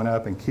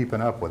 and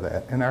keeping up with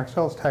that. And our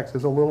sales tax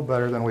is a little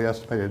better than we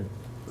estimated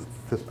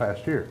this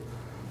past year.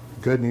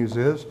 Good news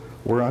is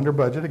we're under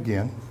budget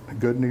again.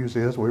 Good news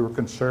is we were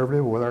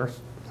conservative with our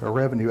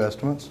revenue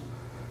estimates.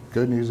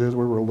 Good news is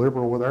we were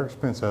liberal with our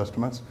expense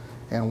estimates.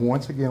 And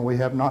once again, we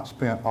have not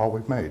spent all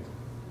we've made.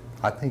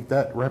 I think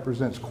that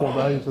represents core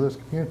values of this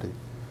community.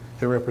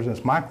 It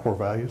represents my core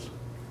values,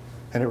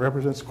 and it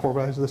represents the core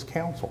values of this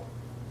council.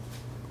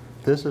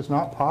 This is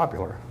not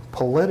popular.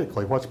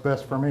 Politically, what's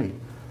best for me?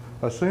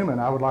 Assuming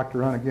I would like to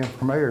run again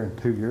for mayor in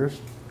 2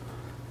 years,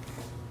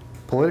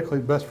 politically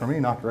best for me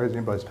not to raise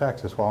anybody's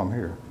taxes while I'm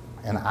here.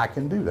 And I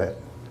can do that.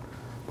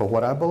 But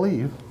what I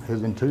believe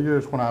is in 2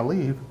 years when I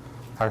leave,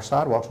 our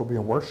sidewalks will be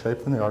in worse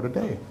shape than they are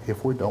today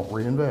if we don't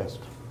reinvest.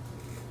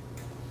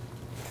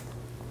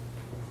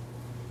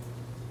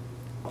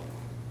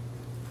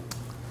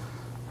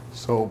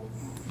 So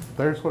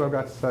there's what I've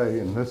got to say,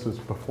 and this is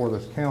before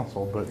this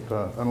council, but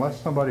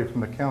unless somebody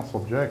from the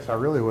council objects, I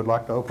really would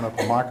like to open up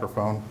the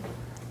microphone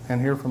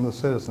and hear from the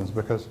citizens,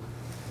 because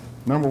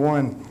number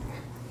one,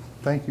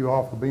 thank you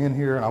all for being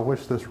here, and I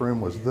wish this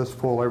room was this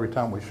full every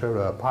time we showed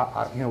up.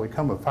 You know, we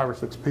come with 5 or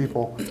 6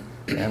 people,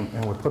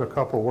 and we put a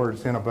couple of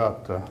words in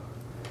about a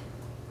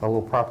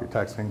little property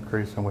tax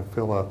increase, and we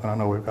fill up. And I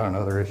know we've got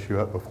another issue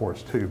up before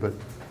us too, but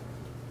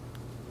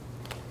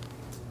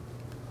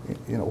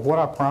you know what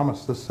I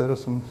promise this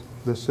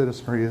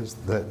citizenry is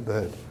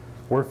that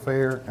we're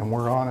fair and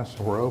we're honest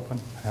and we're open,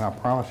 and I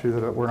promise you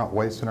that we're not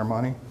wasting our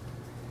money.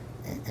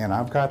 And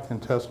I've got the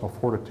intestinal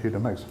fortitude to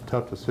make some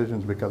tough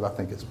decisions because I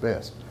think it's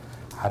best.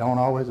 I don't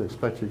always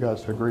expect you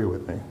guys to agree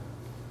with me,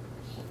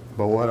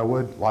 but what I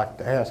would like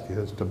to ask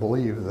is to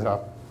believe that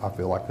I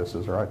feel like this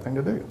is the right thing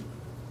to do.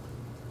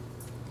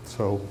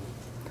 So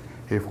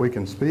if we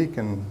can speak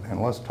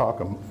and let's talk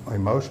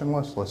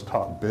emotionless, let's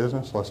talk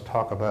business, let's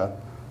talk about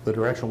the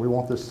direction we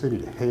want this city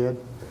to head,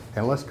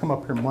 and let's come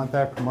up here month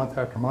after month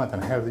after month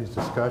and have these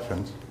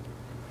discussions.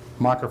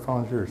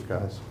 Microphone's yours,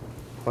 guys.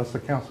 Unless the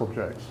council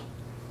objects.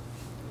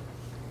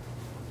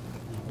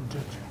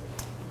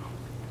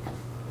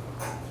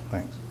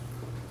 Thanks.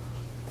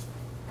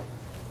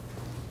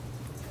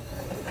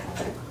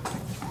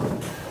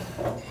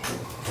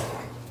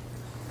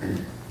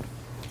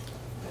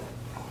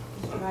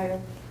 Mr. Mayor,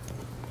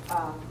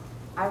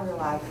 I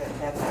realize that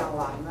that's not a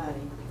lot of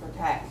money for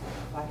taxes.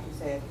 Like you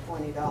said,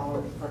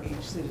 $20 for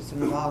each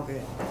citizen of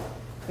Algood.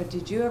 But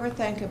did you ever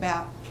think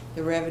about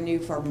the revenue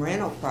from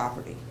rental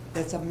property?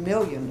 That's $1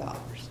 million.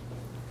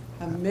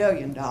 $1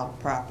 million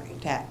property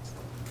tax.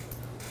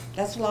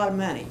 That's a lot of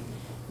money.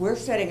 We're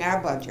setting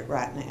our budget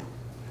right now.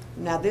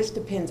 Now this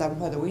depends on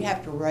whether we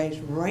have to raise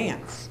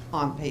rents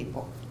on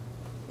people.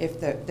 If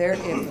the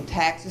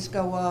taxes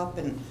go up,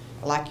 and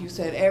like you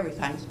said,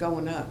 everything's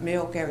going up,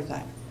 milk,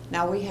 everything.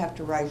 Now we have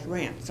to raise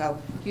rent.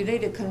 So you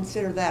need to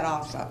consider that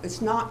also.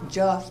 It's not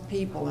just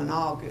people in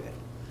Algood.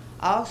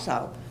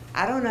 Also,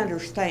 I don't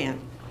understand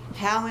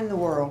how in the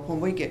world when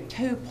we get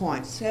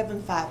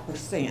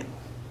 2.75%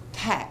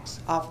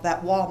 tax off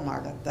that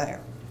Walmart up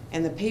there,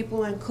 and the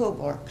people in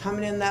Kubel are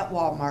coming in that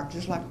Walmart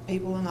just like the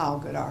people in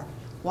Algood are,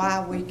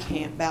 why we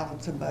can't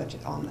balance a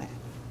budget on that.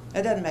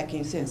 That doesn't make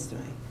any sense to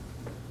me,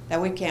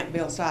 that we can't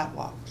build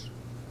sidewalks.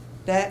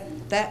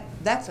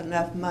 That's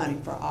enough money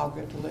for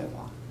Algood to live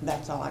on.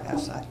 That's all I gotta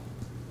say.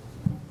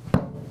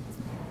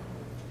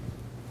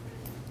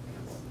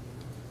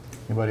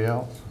 Anybody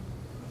else?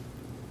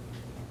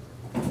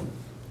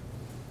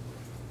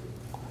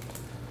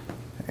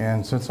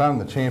 And since I'm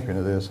the champion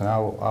of this, and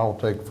I'll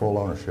take full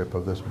ownership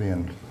of this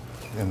being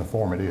in the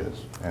form it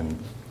is,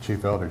 and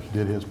Chief Eldridge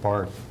did his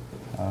part,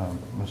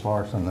 Ms.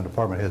 Larson, the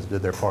department heads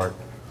did their part,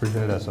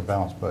 presented us a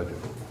balanced budget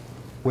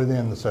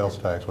within the sales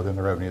tax, within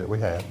the revenue that we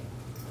have.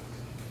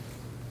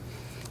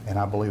 And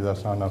I believe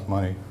that's not enough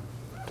money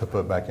to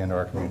put back into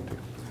our community.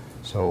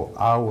 So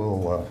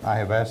I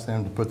have asked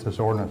them to put this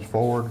ordinance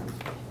forward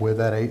with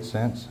that 8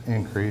 cents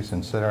increase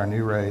and set our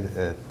new rate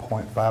at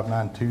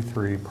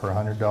 .5923 per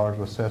 $100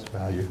 of assessed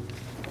value,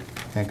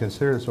 and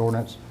consider this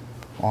ordinance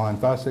on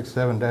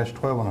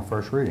 567-12 on the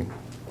first reading.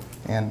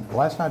 And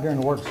last night during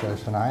the work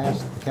session, I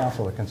asked the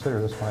council to consider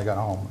this when I got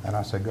home, and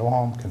I said, go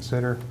home,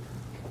 consider,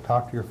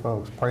 talk to your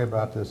folks, pray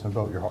about this, and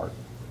vote your heart.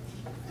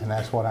 And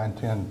that's what I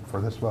intend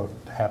for this vote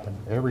to happen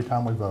every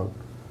time we vote,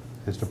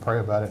 is to pray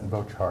about it and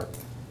vote your heart.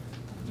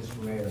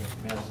 Mr. Mayor,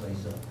 may I say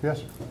something? Yes,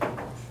 sir.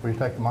 Will you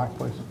take the mic,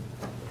 please?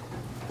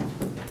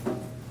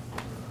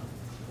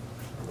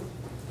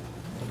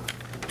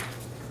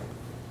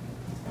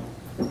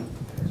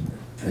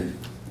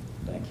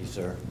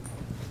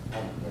 I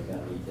don't think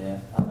I need that.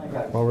 I think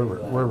I can Well, speak we're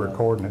loud enough.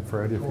 recording it,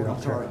 Freddie, if you I'm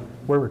don't sorry. care.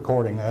 We're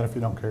recording that if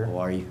you don't care. Oh,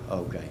 are you?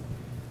 Okay.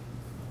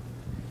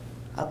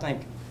 I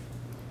think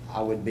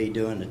I would be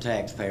doing the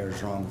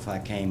taxpayers wrong if I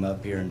came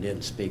up here and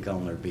didn't speak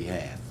on their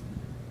behalf.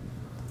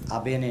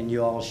 I've been in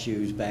you all's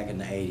shoes back in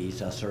the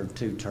 80s. I served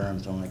 2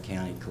 terms on the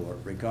county court.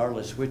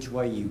 Regardless which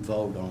way you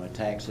vote on a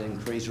tax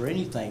increase or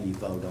anything you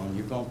vote on,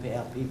 you're going to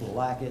have people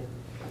like it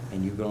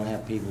and you're going to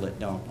have people that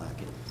don't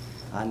like it.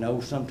 I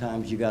know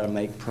sometimes you got to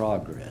make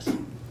progress.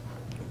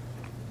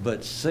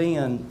 But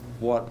seeing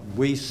what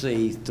we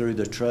see through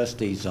the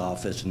trustee's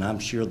office, and I'm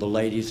sure the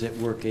ladies that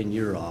work in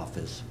your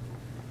office,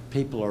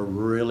 people are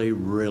really,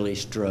 really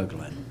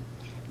struggling.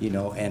 You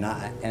know, and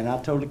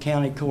I told the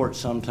county court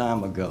some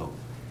time ago,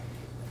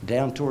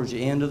 down towards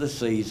the end of the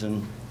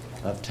season,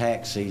 of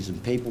tax season,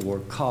 people were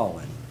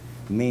calling,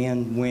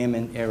 men,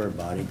 women,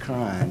 everybody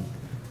crying,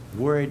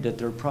 worried that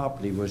their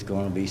property was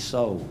going to be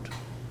sold.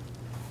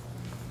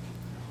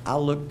 I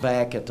look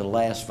back at the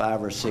last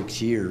 5 or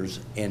 6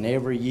 years, and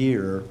every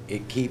year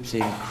it keeps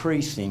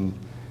increasing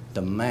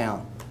the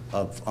amount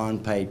of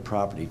unpaid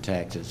property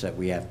taxes that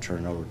we have to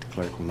turn over to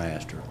clerk and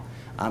master.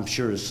 I'm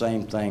sure the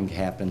same thing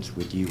happens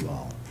with you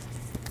all.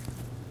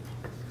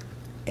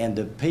 And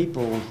the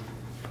people,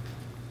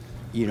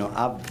 you know,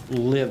 I've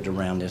lived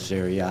around this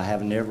area. I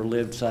haven't ever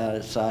lived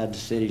outside the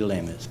city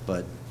limits,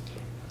 but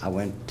I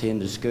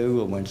attended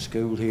school. I went to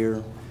school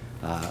here.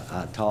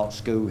 I taught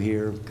school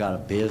here, got a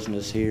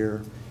business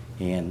here.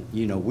 And,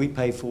 you know, we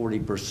pay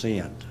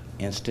 40%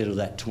 instead of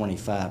that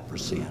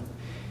 25%.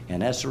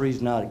 And that's the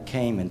reason I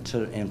came in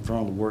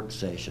front of the work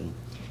session,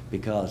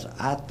 because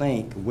I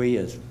think we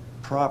as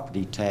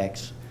property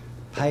tax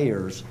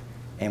payers,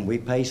 and we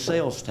pay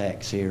sales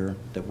tax here,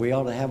 that we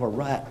ought to have a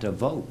right to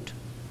vote.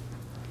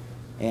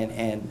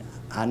 And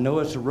I know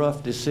it's a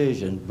rough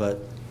decision, but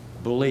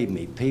believe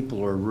me,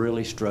 people are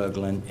really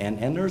struggling.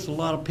 And there's a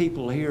lot of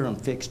people here on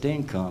fixed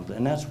incomes,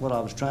 and that's what I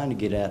was trying to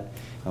get at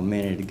a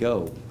minute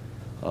ago.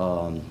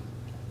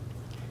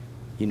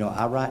 You know,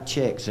 I write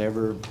checks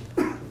every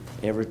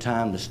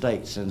time the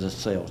state sends us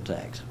sales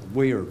tax.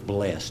 We are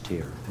blessed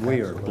here.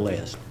 We are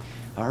blessed.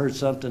 I heard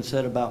something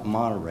said about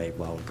Monterey a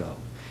while ago.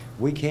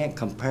 We can't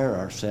compare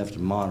ourselves to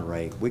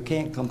Monterey. We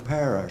can't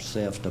compare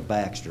ourselves to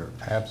Baxter.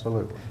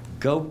 Absolutely.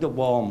 Go to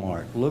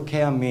Walmart. Look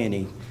how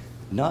many,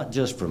 not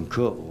just from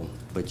Cookville,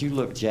 but you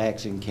look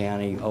Jackson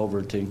County,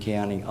 Overton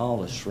County, all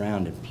the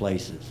surrounding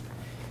places.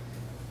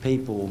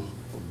 People,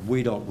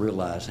 we don't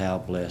realize how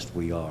blessed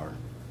we are.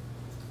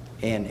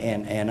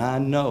 And I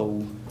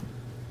know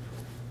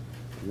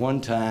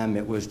one time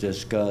it was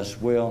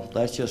discussed, well,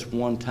 that's just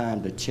one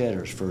time to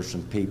Cheddar's for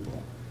some people.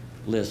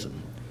 Listen,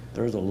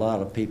 there's a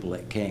lot of people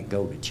that can't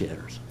go to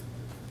Cheddar's.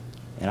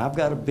 And I've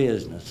got a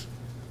business,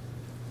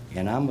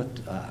 and I'm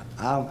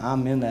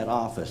in that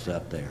office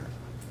up there.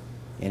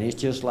 And it's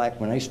just like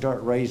when they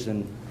start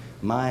raising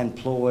my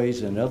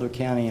employees and other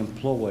county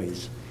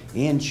employees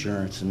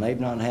insurance, and they've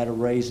not had a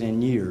raise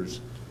in years,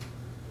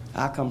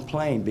 I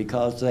complain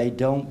because they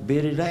don't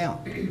bid it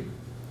out.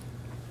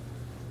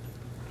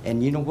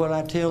 And you know what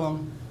I tell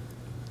them?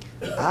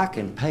 I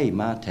can pay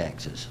my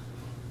taxes.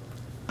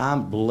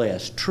 I'm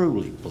blessed,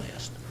 truly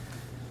blessed,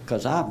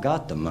 because I've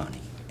got the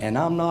money, and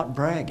I'm not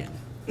bragging.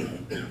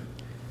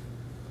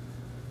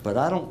 But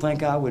I don't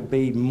think I would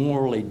be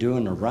morally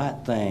doing the right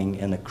thing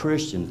and the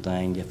Christian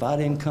thing if I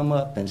didn't come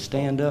up and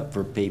stand up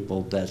for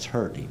people that's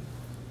hurting.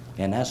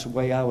 And that's the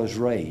way I was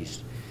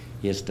raised,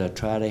 is to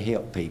try to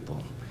help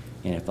people.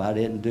 And if I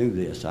didn't do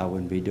this, I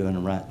wouldn't be doing the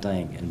right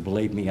thing. And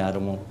believe me, I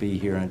don't want to be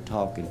here and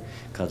talking,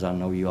 because I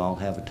know you all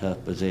have a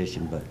tough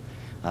position, but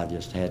I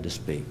just had to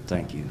speak.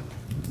 Thank you.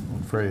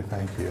 Freddie,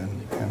 thank you.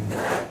 And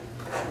I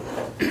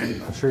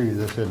assure you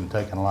this isn't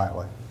taken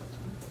lightly.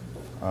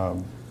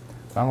 I'm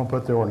going to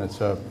put the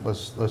ordinance up.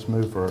 Let's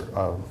move for,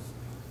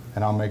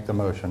 and I'll make the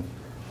motion.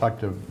 I'd like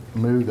to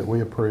move that we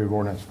approve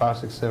ordinance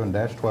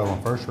 567-12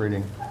 on first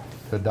reading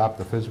to adopt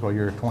the fiscal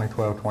year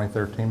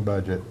 2012-2013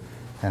 budget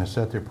and to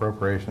set the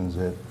appropriations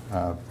at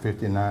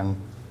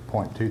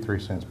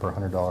 59.23 cents per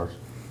 $100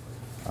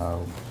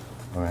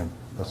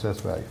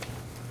 assessed value.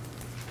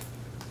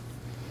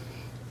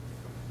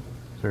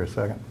 Is there a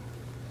second?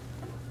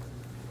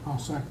 I'll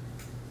second.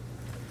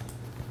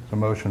 The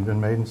motion's been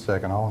made and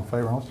second. All in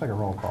favor? Let's take a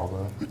roll call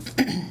vote.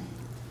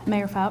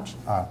 Mayor Fouch,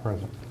 Aye,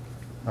 present.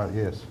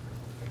 Yes.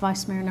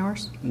 Vice Mayor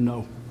Norris,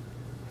 No.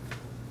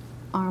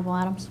 Honorable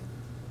Adams,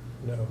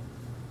 No.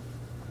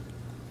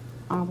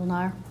 Honorable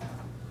Nyer,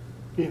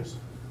 Yes.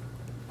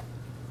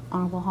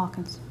 Honorable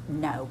Hawkins.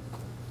 No.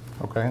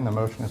 Okay, and the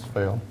motion has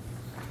failed.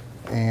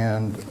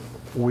 And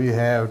we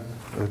have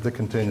the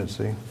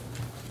contingency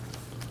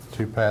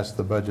to pass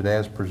the budget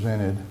as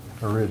presented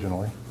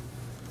originally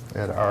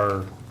at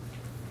our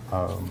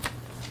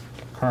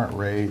current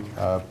rate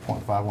of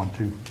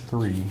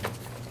 .5123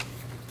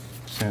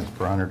 cents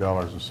per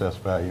 $100 assessed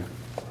value.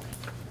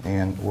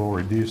 And we'll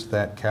reduce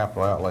that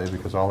capital outlay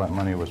because all that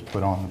money was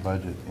put on the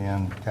budget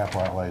in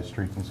capital outlay,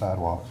 streets and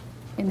sidewalks.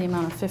 In the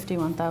amount of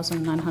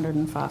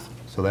 $51,905.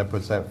 So that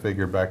puts that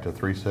figure back to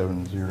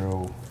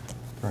 370,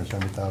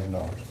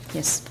 $270,000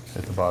 Yes,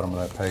 at the bottom of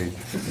that page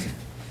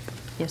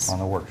yes. on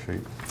the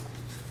worksheet.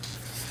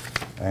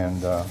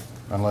 And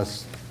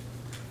unless,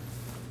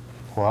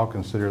 well, I'll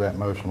consider that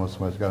motion unless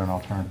somebody's got an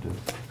alternative.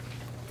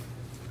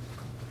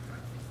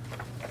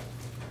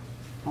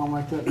 I'll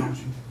make that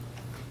motion.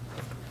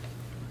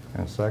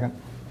 And a second?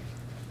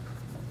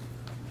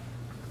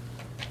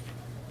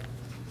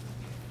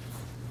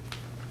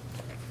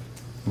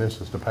 This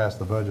is to pass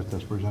the budget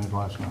that's presented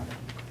last night.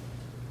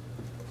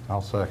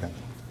 I'll second.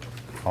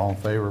 All in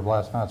favor of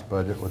last night's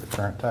budget with the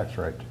current tax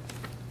rate,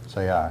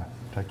 say aye.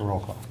 Take a roll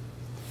call.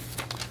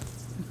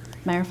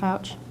 Mayor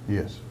Fouch,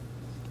 Yes.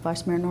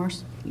 Vice Mayor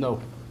Norris, No.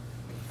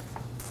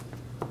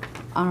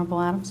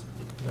 Honorable Adams,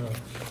 No.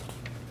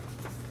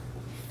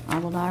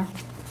 Honorable Dyer,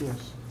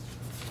 Yes.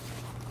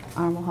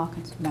 Honorable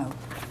Hawkins. No.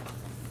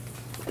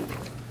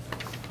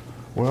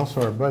 Well,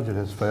 so our budget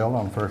has failed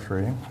on first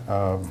reading.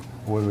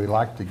 Would we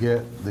like to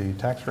get the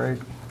tax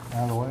rate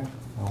out of the way?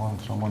 I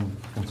want someone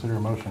to consider a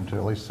motion to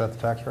at least set the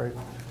tax rate.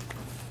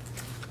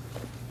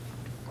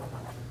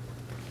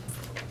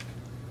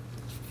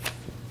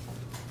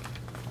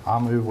 I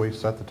move we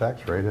set the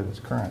tax rate at its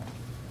current,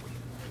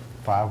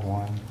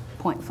 .5123.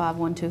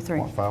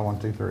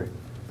 51.5123,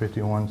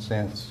 51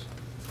 cents,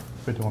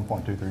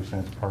 51.23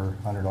 cents per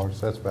 $100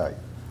 assessed value.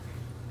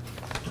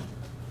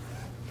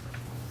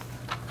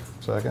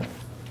 Second?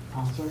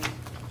 I'll second.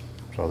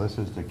 So this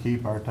is to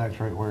keep our tax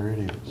rate where it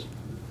is.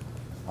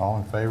 All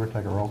in favor,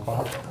 take a roll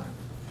call.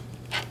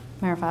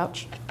 Mayor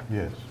Fouch,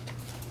 Yes.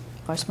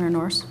 Vice Mayor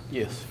Norris,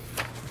 Yes.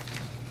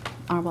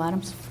 Honorable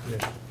Adams,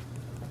 Yes.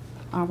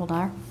 Honorable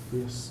Dyer,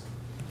 Yes.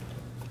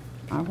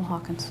 Honorable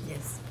Hawkins.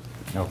 Yes.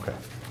 Okay,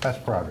 that's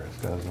progress,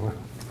 because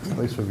at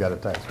least we've got a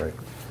tax rate.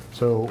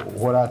 So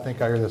what I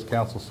think I hear this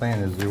council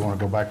saying is, do you want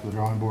to go back to the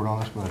drawing board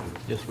on this budget?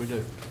 Yes, we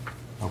do.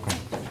 Okay,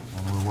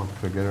 and we'll work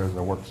together as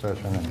a work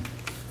session and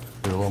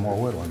do a little more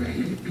whittling.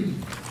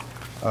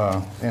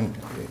 And,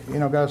 you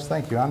know, guys,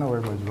 thank you. I know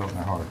everybody's voting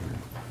their heart here.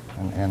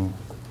 And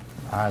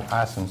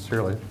I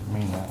sincerely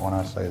mean that when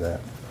I say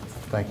that.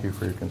 Thank you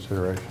for your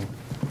consideration.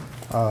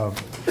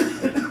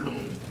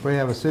 We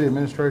have a city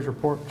administrator's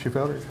report. Chief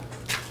Eldridge?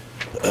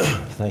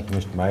 Thank you,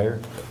 Mr. Mayor.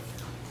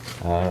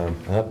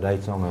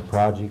 Updates on the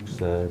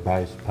projects.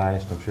 Everybody's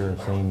passed, I'm sure, and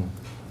seen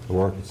the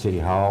work at City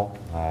Hall.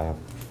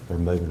 They're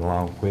moving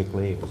along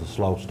quickly. It was a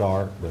slow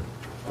start, but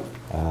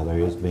there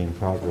is being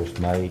progress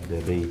made.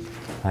 They'll be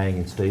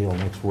hanging steel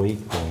next week,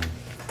 and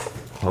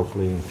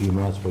hopefully in a few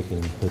months we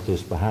can put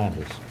this behind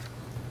us.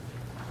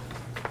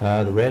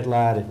 The red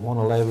light at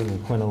 111 in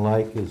Quinlan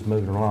Lake is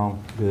moving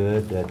along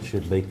good. That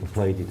should be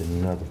completed in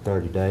another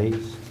 30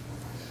 days.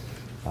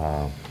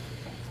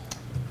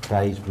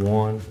 Phase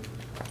 1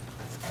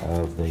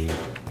 of the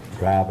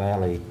Dry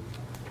Valley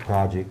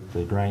project,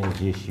 the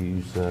drainage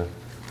issues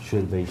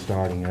should be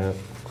starting up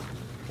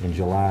in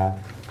July,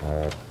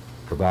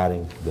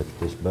 providing that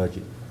this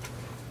budget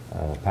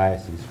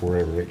passes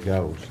wherever it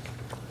goes.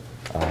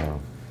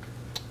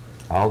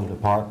 All the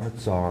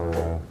departments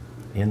are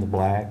in the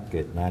black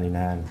at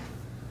 91%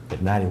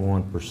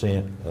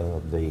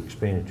 of the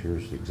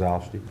expenditures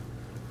exhausted.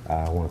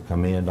 I want to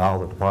commend all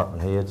the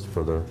department heads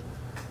for their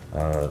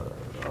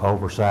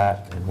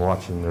oversight and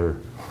watching their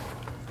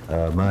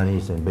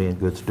monies and being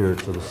good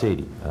stewards of the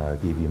city. I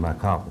give you my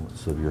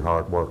compliments of your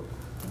hard work.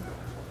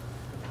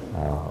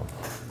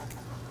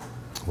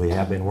 We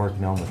have been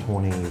working on the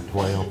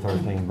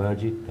 2012-13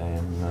 budget,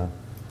 and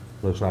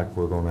looks like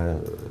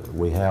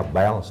we have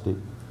balanced it.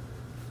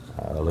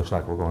 Looks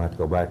like we're going to have to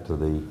go back to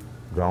the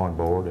drawing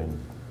board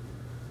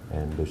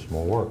and do some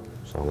more work.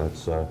 So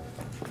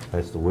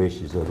that's the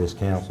wishes of this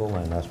council,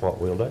 and that's what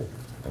we'll do,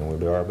 and we'll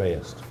do our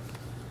best.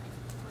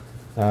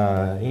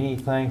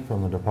 Anything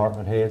from the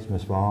department heads?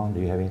 Ms. Vaughn, do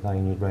you have anything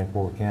you need to bring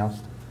forward,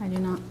 council? I do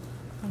not.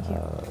 Thank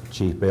you.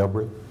 Chief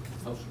Belbry?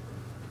 No,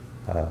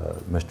 sir.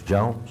 Mr.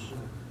 Jones?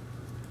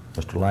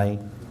 Mr.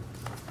 Lane?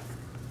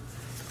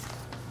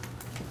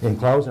 In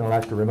closing, I'd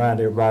like to remind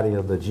everybody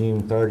of the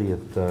June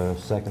 30th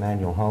second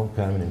annual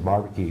homecoming and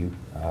barbecue.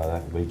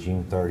 That will be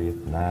June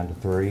 30th, 9 to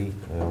 3.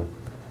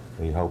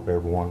 We hope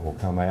everyone will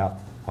come out.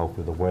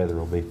 Hopefully the weather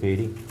will be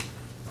fitting,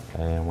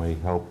 and we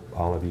hope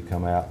all of you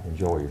come out and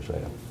enjoy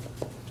yourself.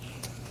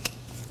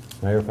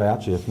 Mayor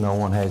Fauci, if no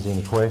one has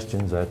any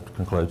questions, that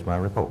concludes my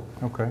report.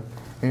 Okay.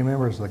 Any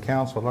members of the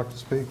council would like to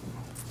speak?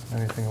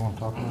 Anything you want to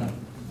talk about?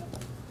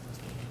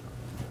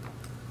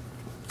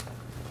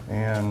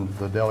 And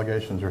the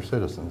delegations are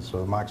citizens,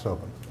 so the mic's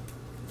open.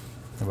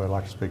 Anybody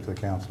like to speak to the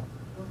council?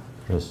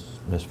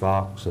 Ms.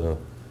 Fox,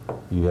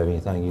 you have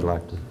anything you'd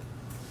like to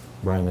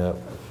bring up?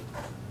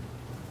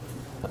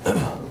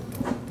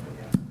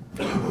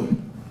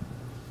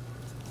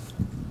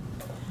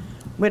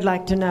 We'd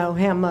like to know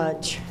how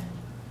much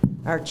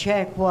our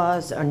check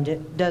was,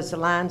 and does the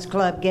Lions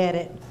Club get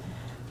it,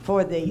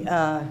 for the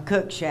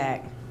cook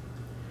shack?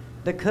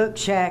 The cook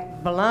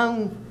shack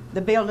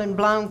the building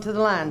belonged to the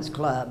Lions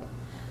Club.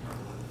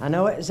 I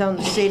know it was on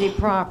the city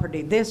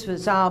property. This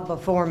was all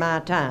before my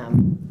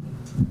time.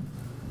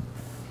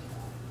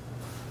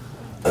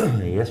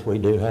 Yes, Yes, we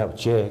do have a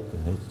check,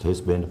 and it's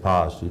been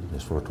deposited.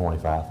 It's for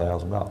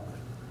 $25,000.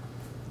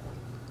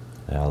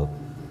 Now,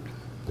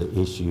 the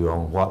issue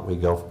on what we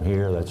go from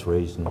here, that's the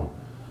reason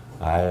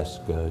I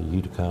asked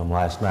you to come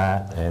last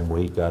night, and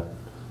we got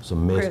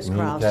some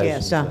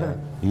miscommunications. Yes,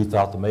 You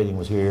thought the meeting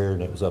was here,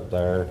 and it was up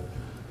there,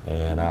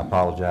 and I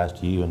apologize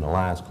to you and the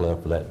Lions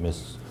Club for that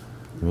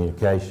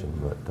miscommunication,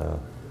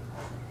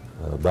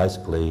 but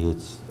basically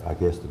it's, I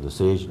guess, the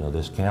decision of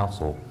this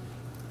council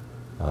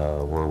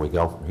where we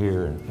go from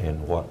here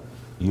and what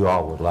you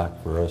all would like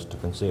for us to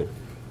consider.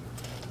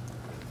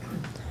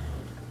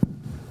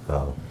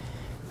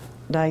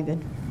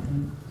 David?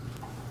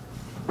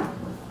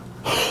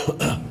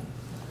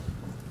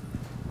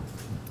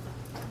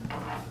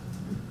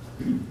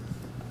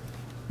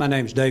 My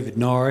name's David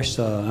Norris.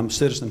 I'm a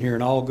citizen here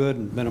in Algood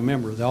and been a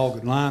member of the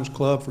Algood Lions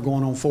Club for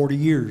going on 40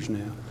 years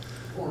now.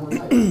 Former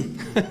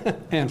mayor.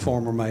 And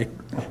former mayor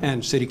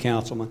and city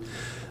councilman.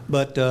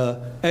 But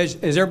as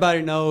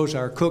everybody knows,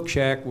 our cook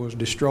shack was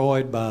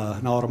destroyed by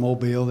an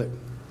automobile that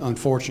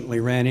unfortunately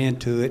ran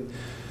into it.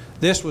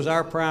 This was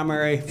our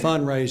primary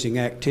fundraising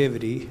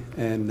activity,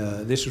 and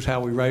this was how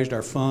we raised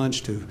our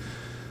funds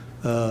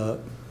to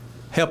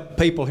help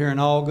people here in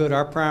Algood.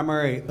 Our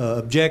primary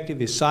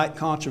objective is sight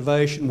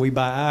conservation. We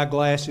buy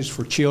eyeglasses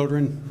for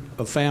children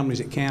of families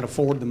that can't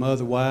afford them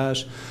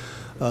otherwise.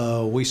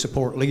 We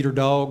support leader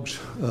dogs,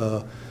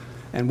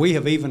 and we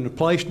have even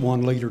replaced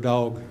one leader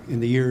dog in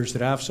the years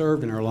that I've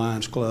served in our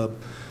Lions Club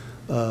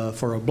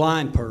for a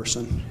blind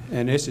person,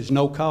 and this is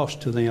no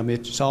cost to them.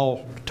 It's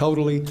all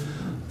totally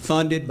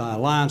funded by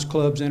Lions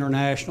Clubs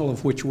International,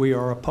 of which we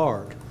are a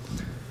part.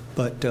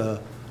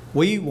 But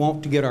we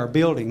want to get our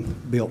building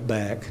built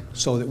back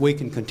so that we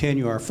can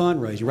continue our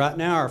fundraising. Right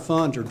now our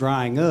funds are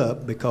drying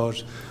up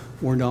because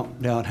we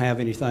don't have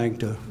anything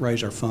to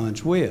raise our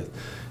funds with.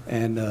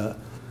 And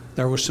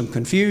there was some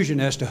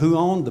confusion as to who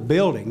owned the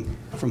building,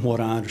 from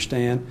what I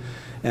understand.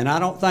 And I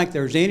don't think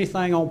there's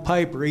anything on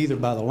paper, either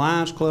by the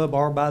Lions Club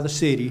or by the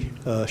city,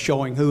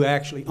 showing who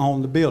actually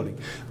owned the building.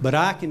 But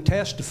I can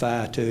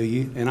testify to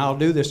you, and I'll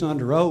do this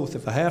under oath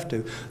if I have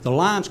to, the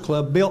Lions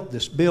Club built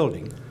this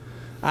building.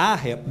 I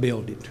helped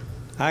build it.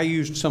 I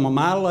used some of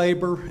my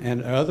labor,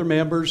 and other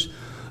members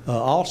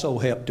also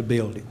helped to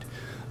build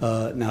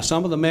it. Now,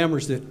 some of the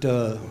members that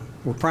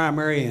were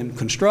primary in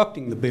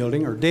constructing the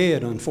building are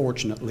dead,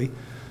 unfortunately.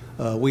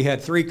 We had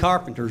 3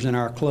 carpenters in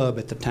our club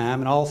at the time,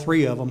 and all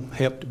 3 of them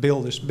helped to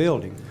build this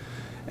building.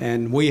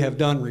 And we have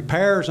done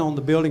repairs on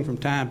the building from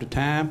time to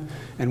time,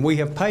 and we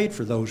have paid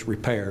for those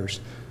repairs.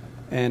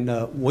 And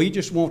we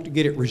just want to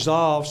get it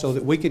resolved so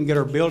that we can get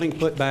our building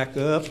put back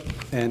up.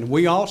 And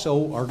we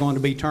also are going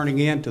to be turning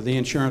in to the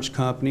insurance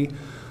company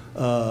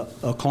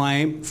a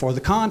claim for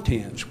the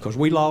contents, because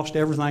we lost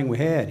everything we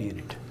had in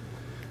it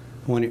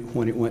when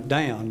it went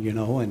down, you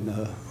know.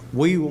 And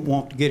we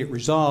want to get it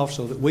resolved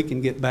so that we can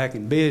get back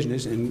in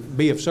business and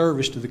be of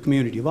service to the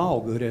community of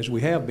Algood, as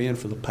we have been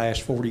for the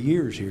past 40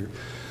 years here.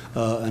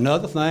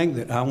 Another thing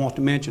that I want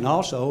to mention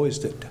also is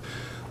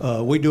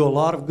that we do a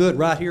lot of good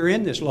right here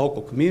in this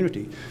local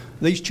community.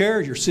 These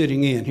chairs you're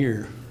sitting in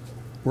here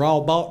were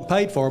all bought and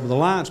paid for by the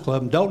Lions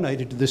Club and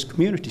donated to this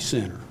community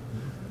center.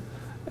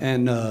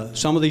 And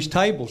some of these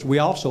tables, we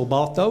also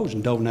bought those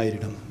and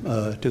donated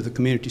them to the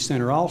community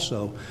center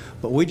also.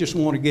 But we just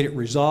want to get it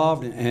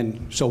resolved,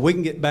 and so we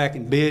can get back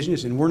in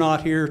business. And we're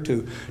not here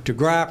to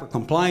gripe or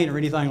complain or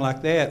anything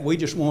like that. We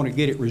just want to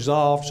get it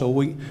resolved so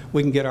we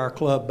can get our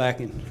club back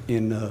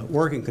in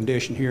working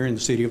condition here in the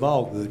city of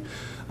Algood.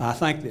 I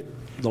think that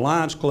the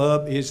Lions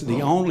Club is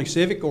the only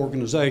civic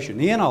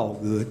organization in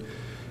Algood,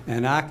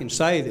 and I can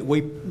say that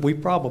we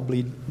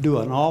probably do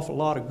an awful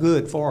lot of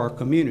good for our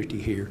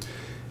community here.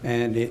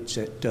 And it's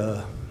at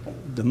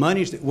the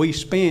monies that we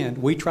spend,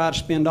 we try to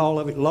spend all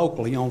of it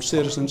locally on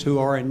citizens who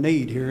are in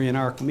need here in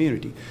our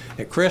community.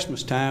 At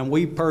Christmas time,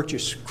 we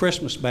purchase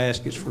Christmas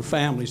baskets for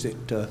families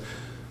that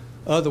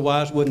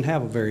otherwise wouldn't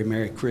have a very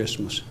Merry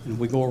Christmas. And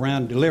we go around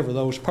and deliver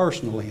those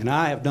personally. And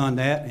I have done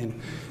that, and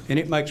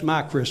it makes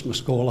my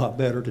Christmas go a lot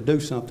better to do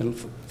something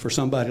for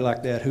somebody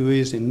like that who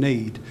is in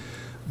need.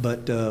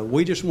 But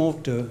we just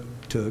want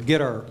to get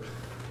our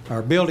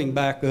building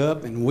back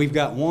up, and we've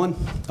got one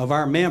of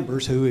our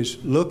members who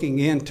is looking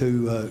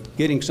into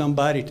getting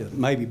somebody to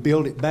maybe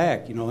build it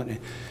back, you know,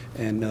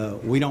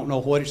 and we don't know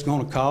what it's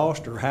going to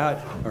cost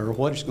or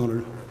what it's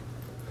going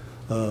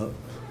to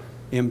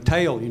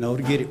entail, you know,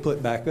 to get it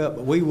put back up.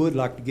 But we would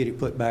like to get it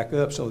put back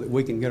up so that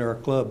we can get our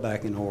club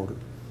back in order.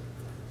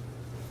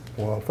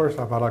 Well, first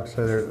off, I'd like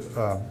to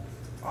say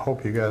I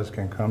hope you guys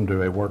can come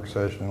to a work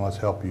session and let's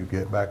help you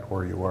get back to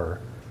where you were.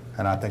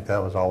 And I think that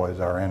was always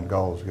our end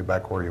goal, is to get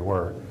back where you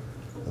were.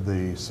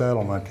 The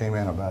settlement came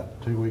in about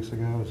 2 weeks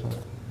ago,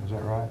 is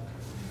that right?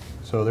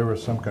 So there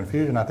was some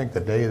confusion. I think the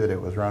day that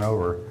it was run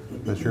over,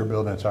 it's your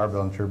building, it's our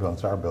building, it's your building,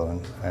 it's our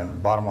building.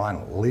 And bottom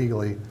line,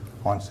 legally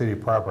on city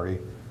property,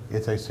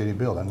 it's a city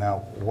building. Now,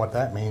 what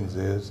that means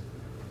is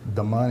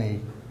the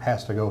money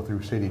has to go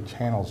through city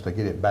channels to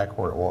get it back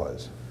where it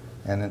was.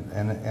 And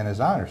as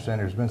I understand,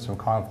 there's been some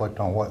conflict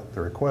on what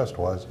the request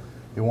was.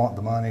 You want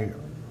the money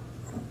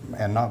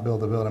and not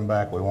build the building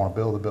back. We want to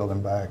build the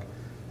building back.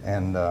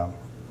 And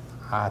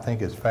I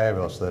think it's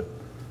fabulous that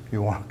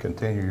you want to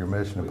continue your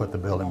mission to put the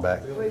building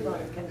back.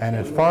 And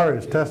as far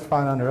as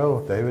testifying under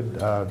oath,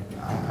 David,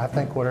 I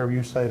think whatever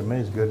you say to me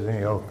is good as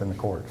any oath in the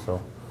court.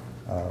 So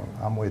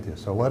I'm with you.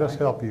 So let us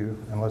help you,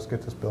 and let's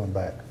get this building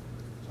back.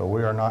 So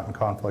we are not in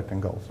conflicting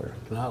goals there.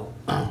 Can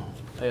I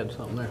add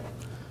something there?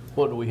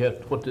 What do we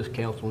have, what this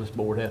council and this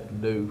board have to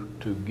do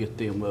to get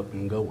them up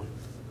and going?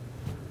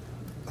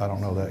 I don't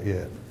know that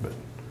yet, but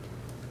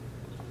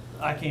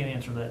I can't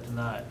answer that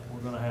tonight.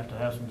 We're gonna have to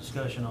have some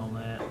discussion on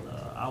that.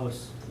 I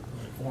was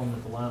informed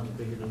that the Lions would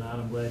be here tonight.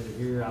 I'm glad you're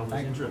here. I was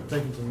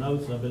taking some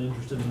notes, and I've been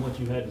interested in what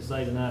you had to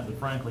say tonight, but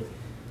frankly,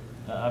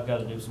 I've got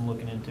to do some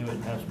looking into it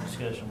and have some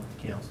discussion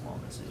with the council on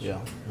this issue.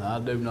 Yeah, I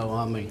do know,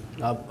 I mean,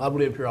 I've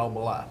lived here all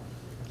my life,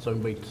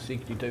 soon be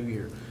 62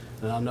 years,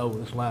 and I know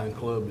this Lion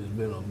Club has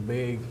been a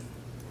big,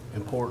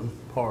 important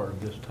part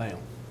of this town.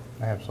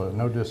 absolutely,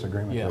 no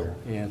disagreement there.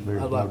 Yeah, and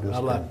There's I'd no like,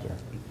 disagreement there.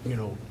 you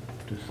know,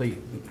 to see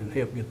and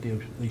help get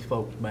these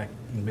folks back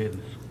in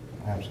business.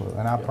 Absolutely,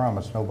 and I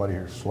promise nobody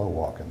here is slow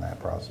walking that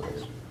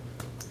process.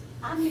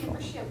 I'm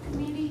membership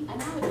committee,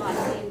 and I would like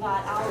to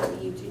invite all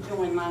of you to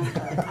join my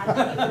club. I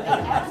think it would be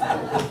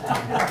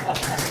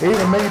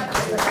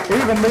absolutely.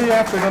 Even me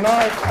after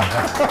tonight.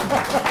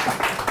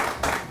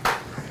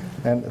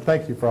 And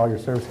thank you for all your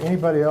service.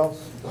 Anybody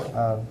else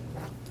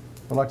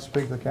would like to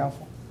speak to the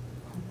council?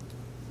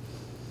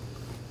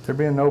 There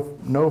being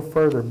no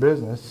further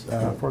business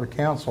for the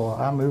council,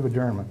 I move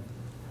adjournment.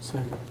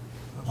 Second.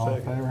 All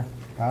in favor?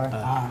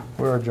 Aye.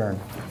 We're adjourned.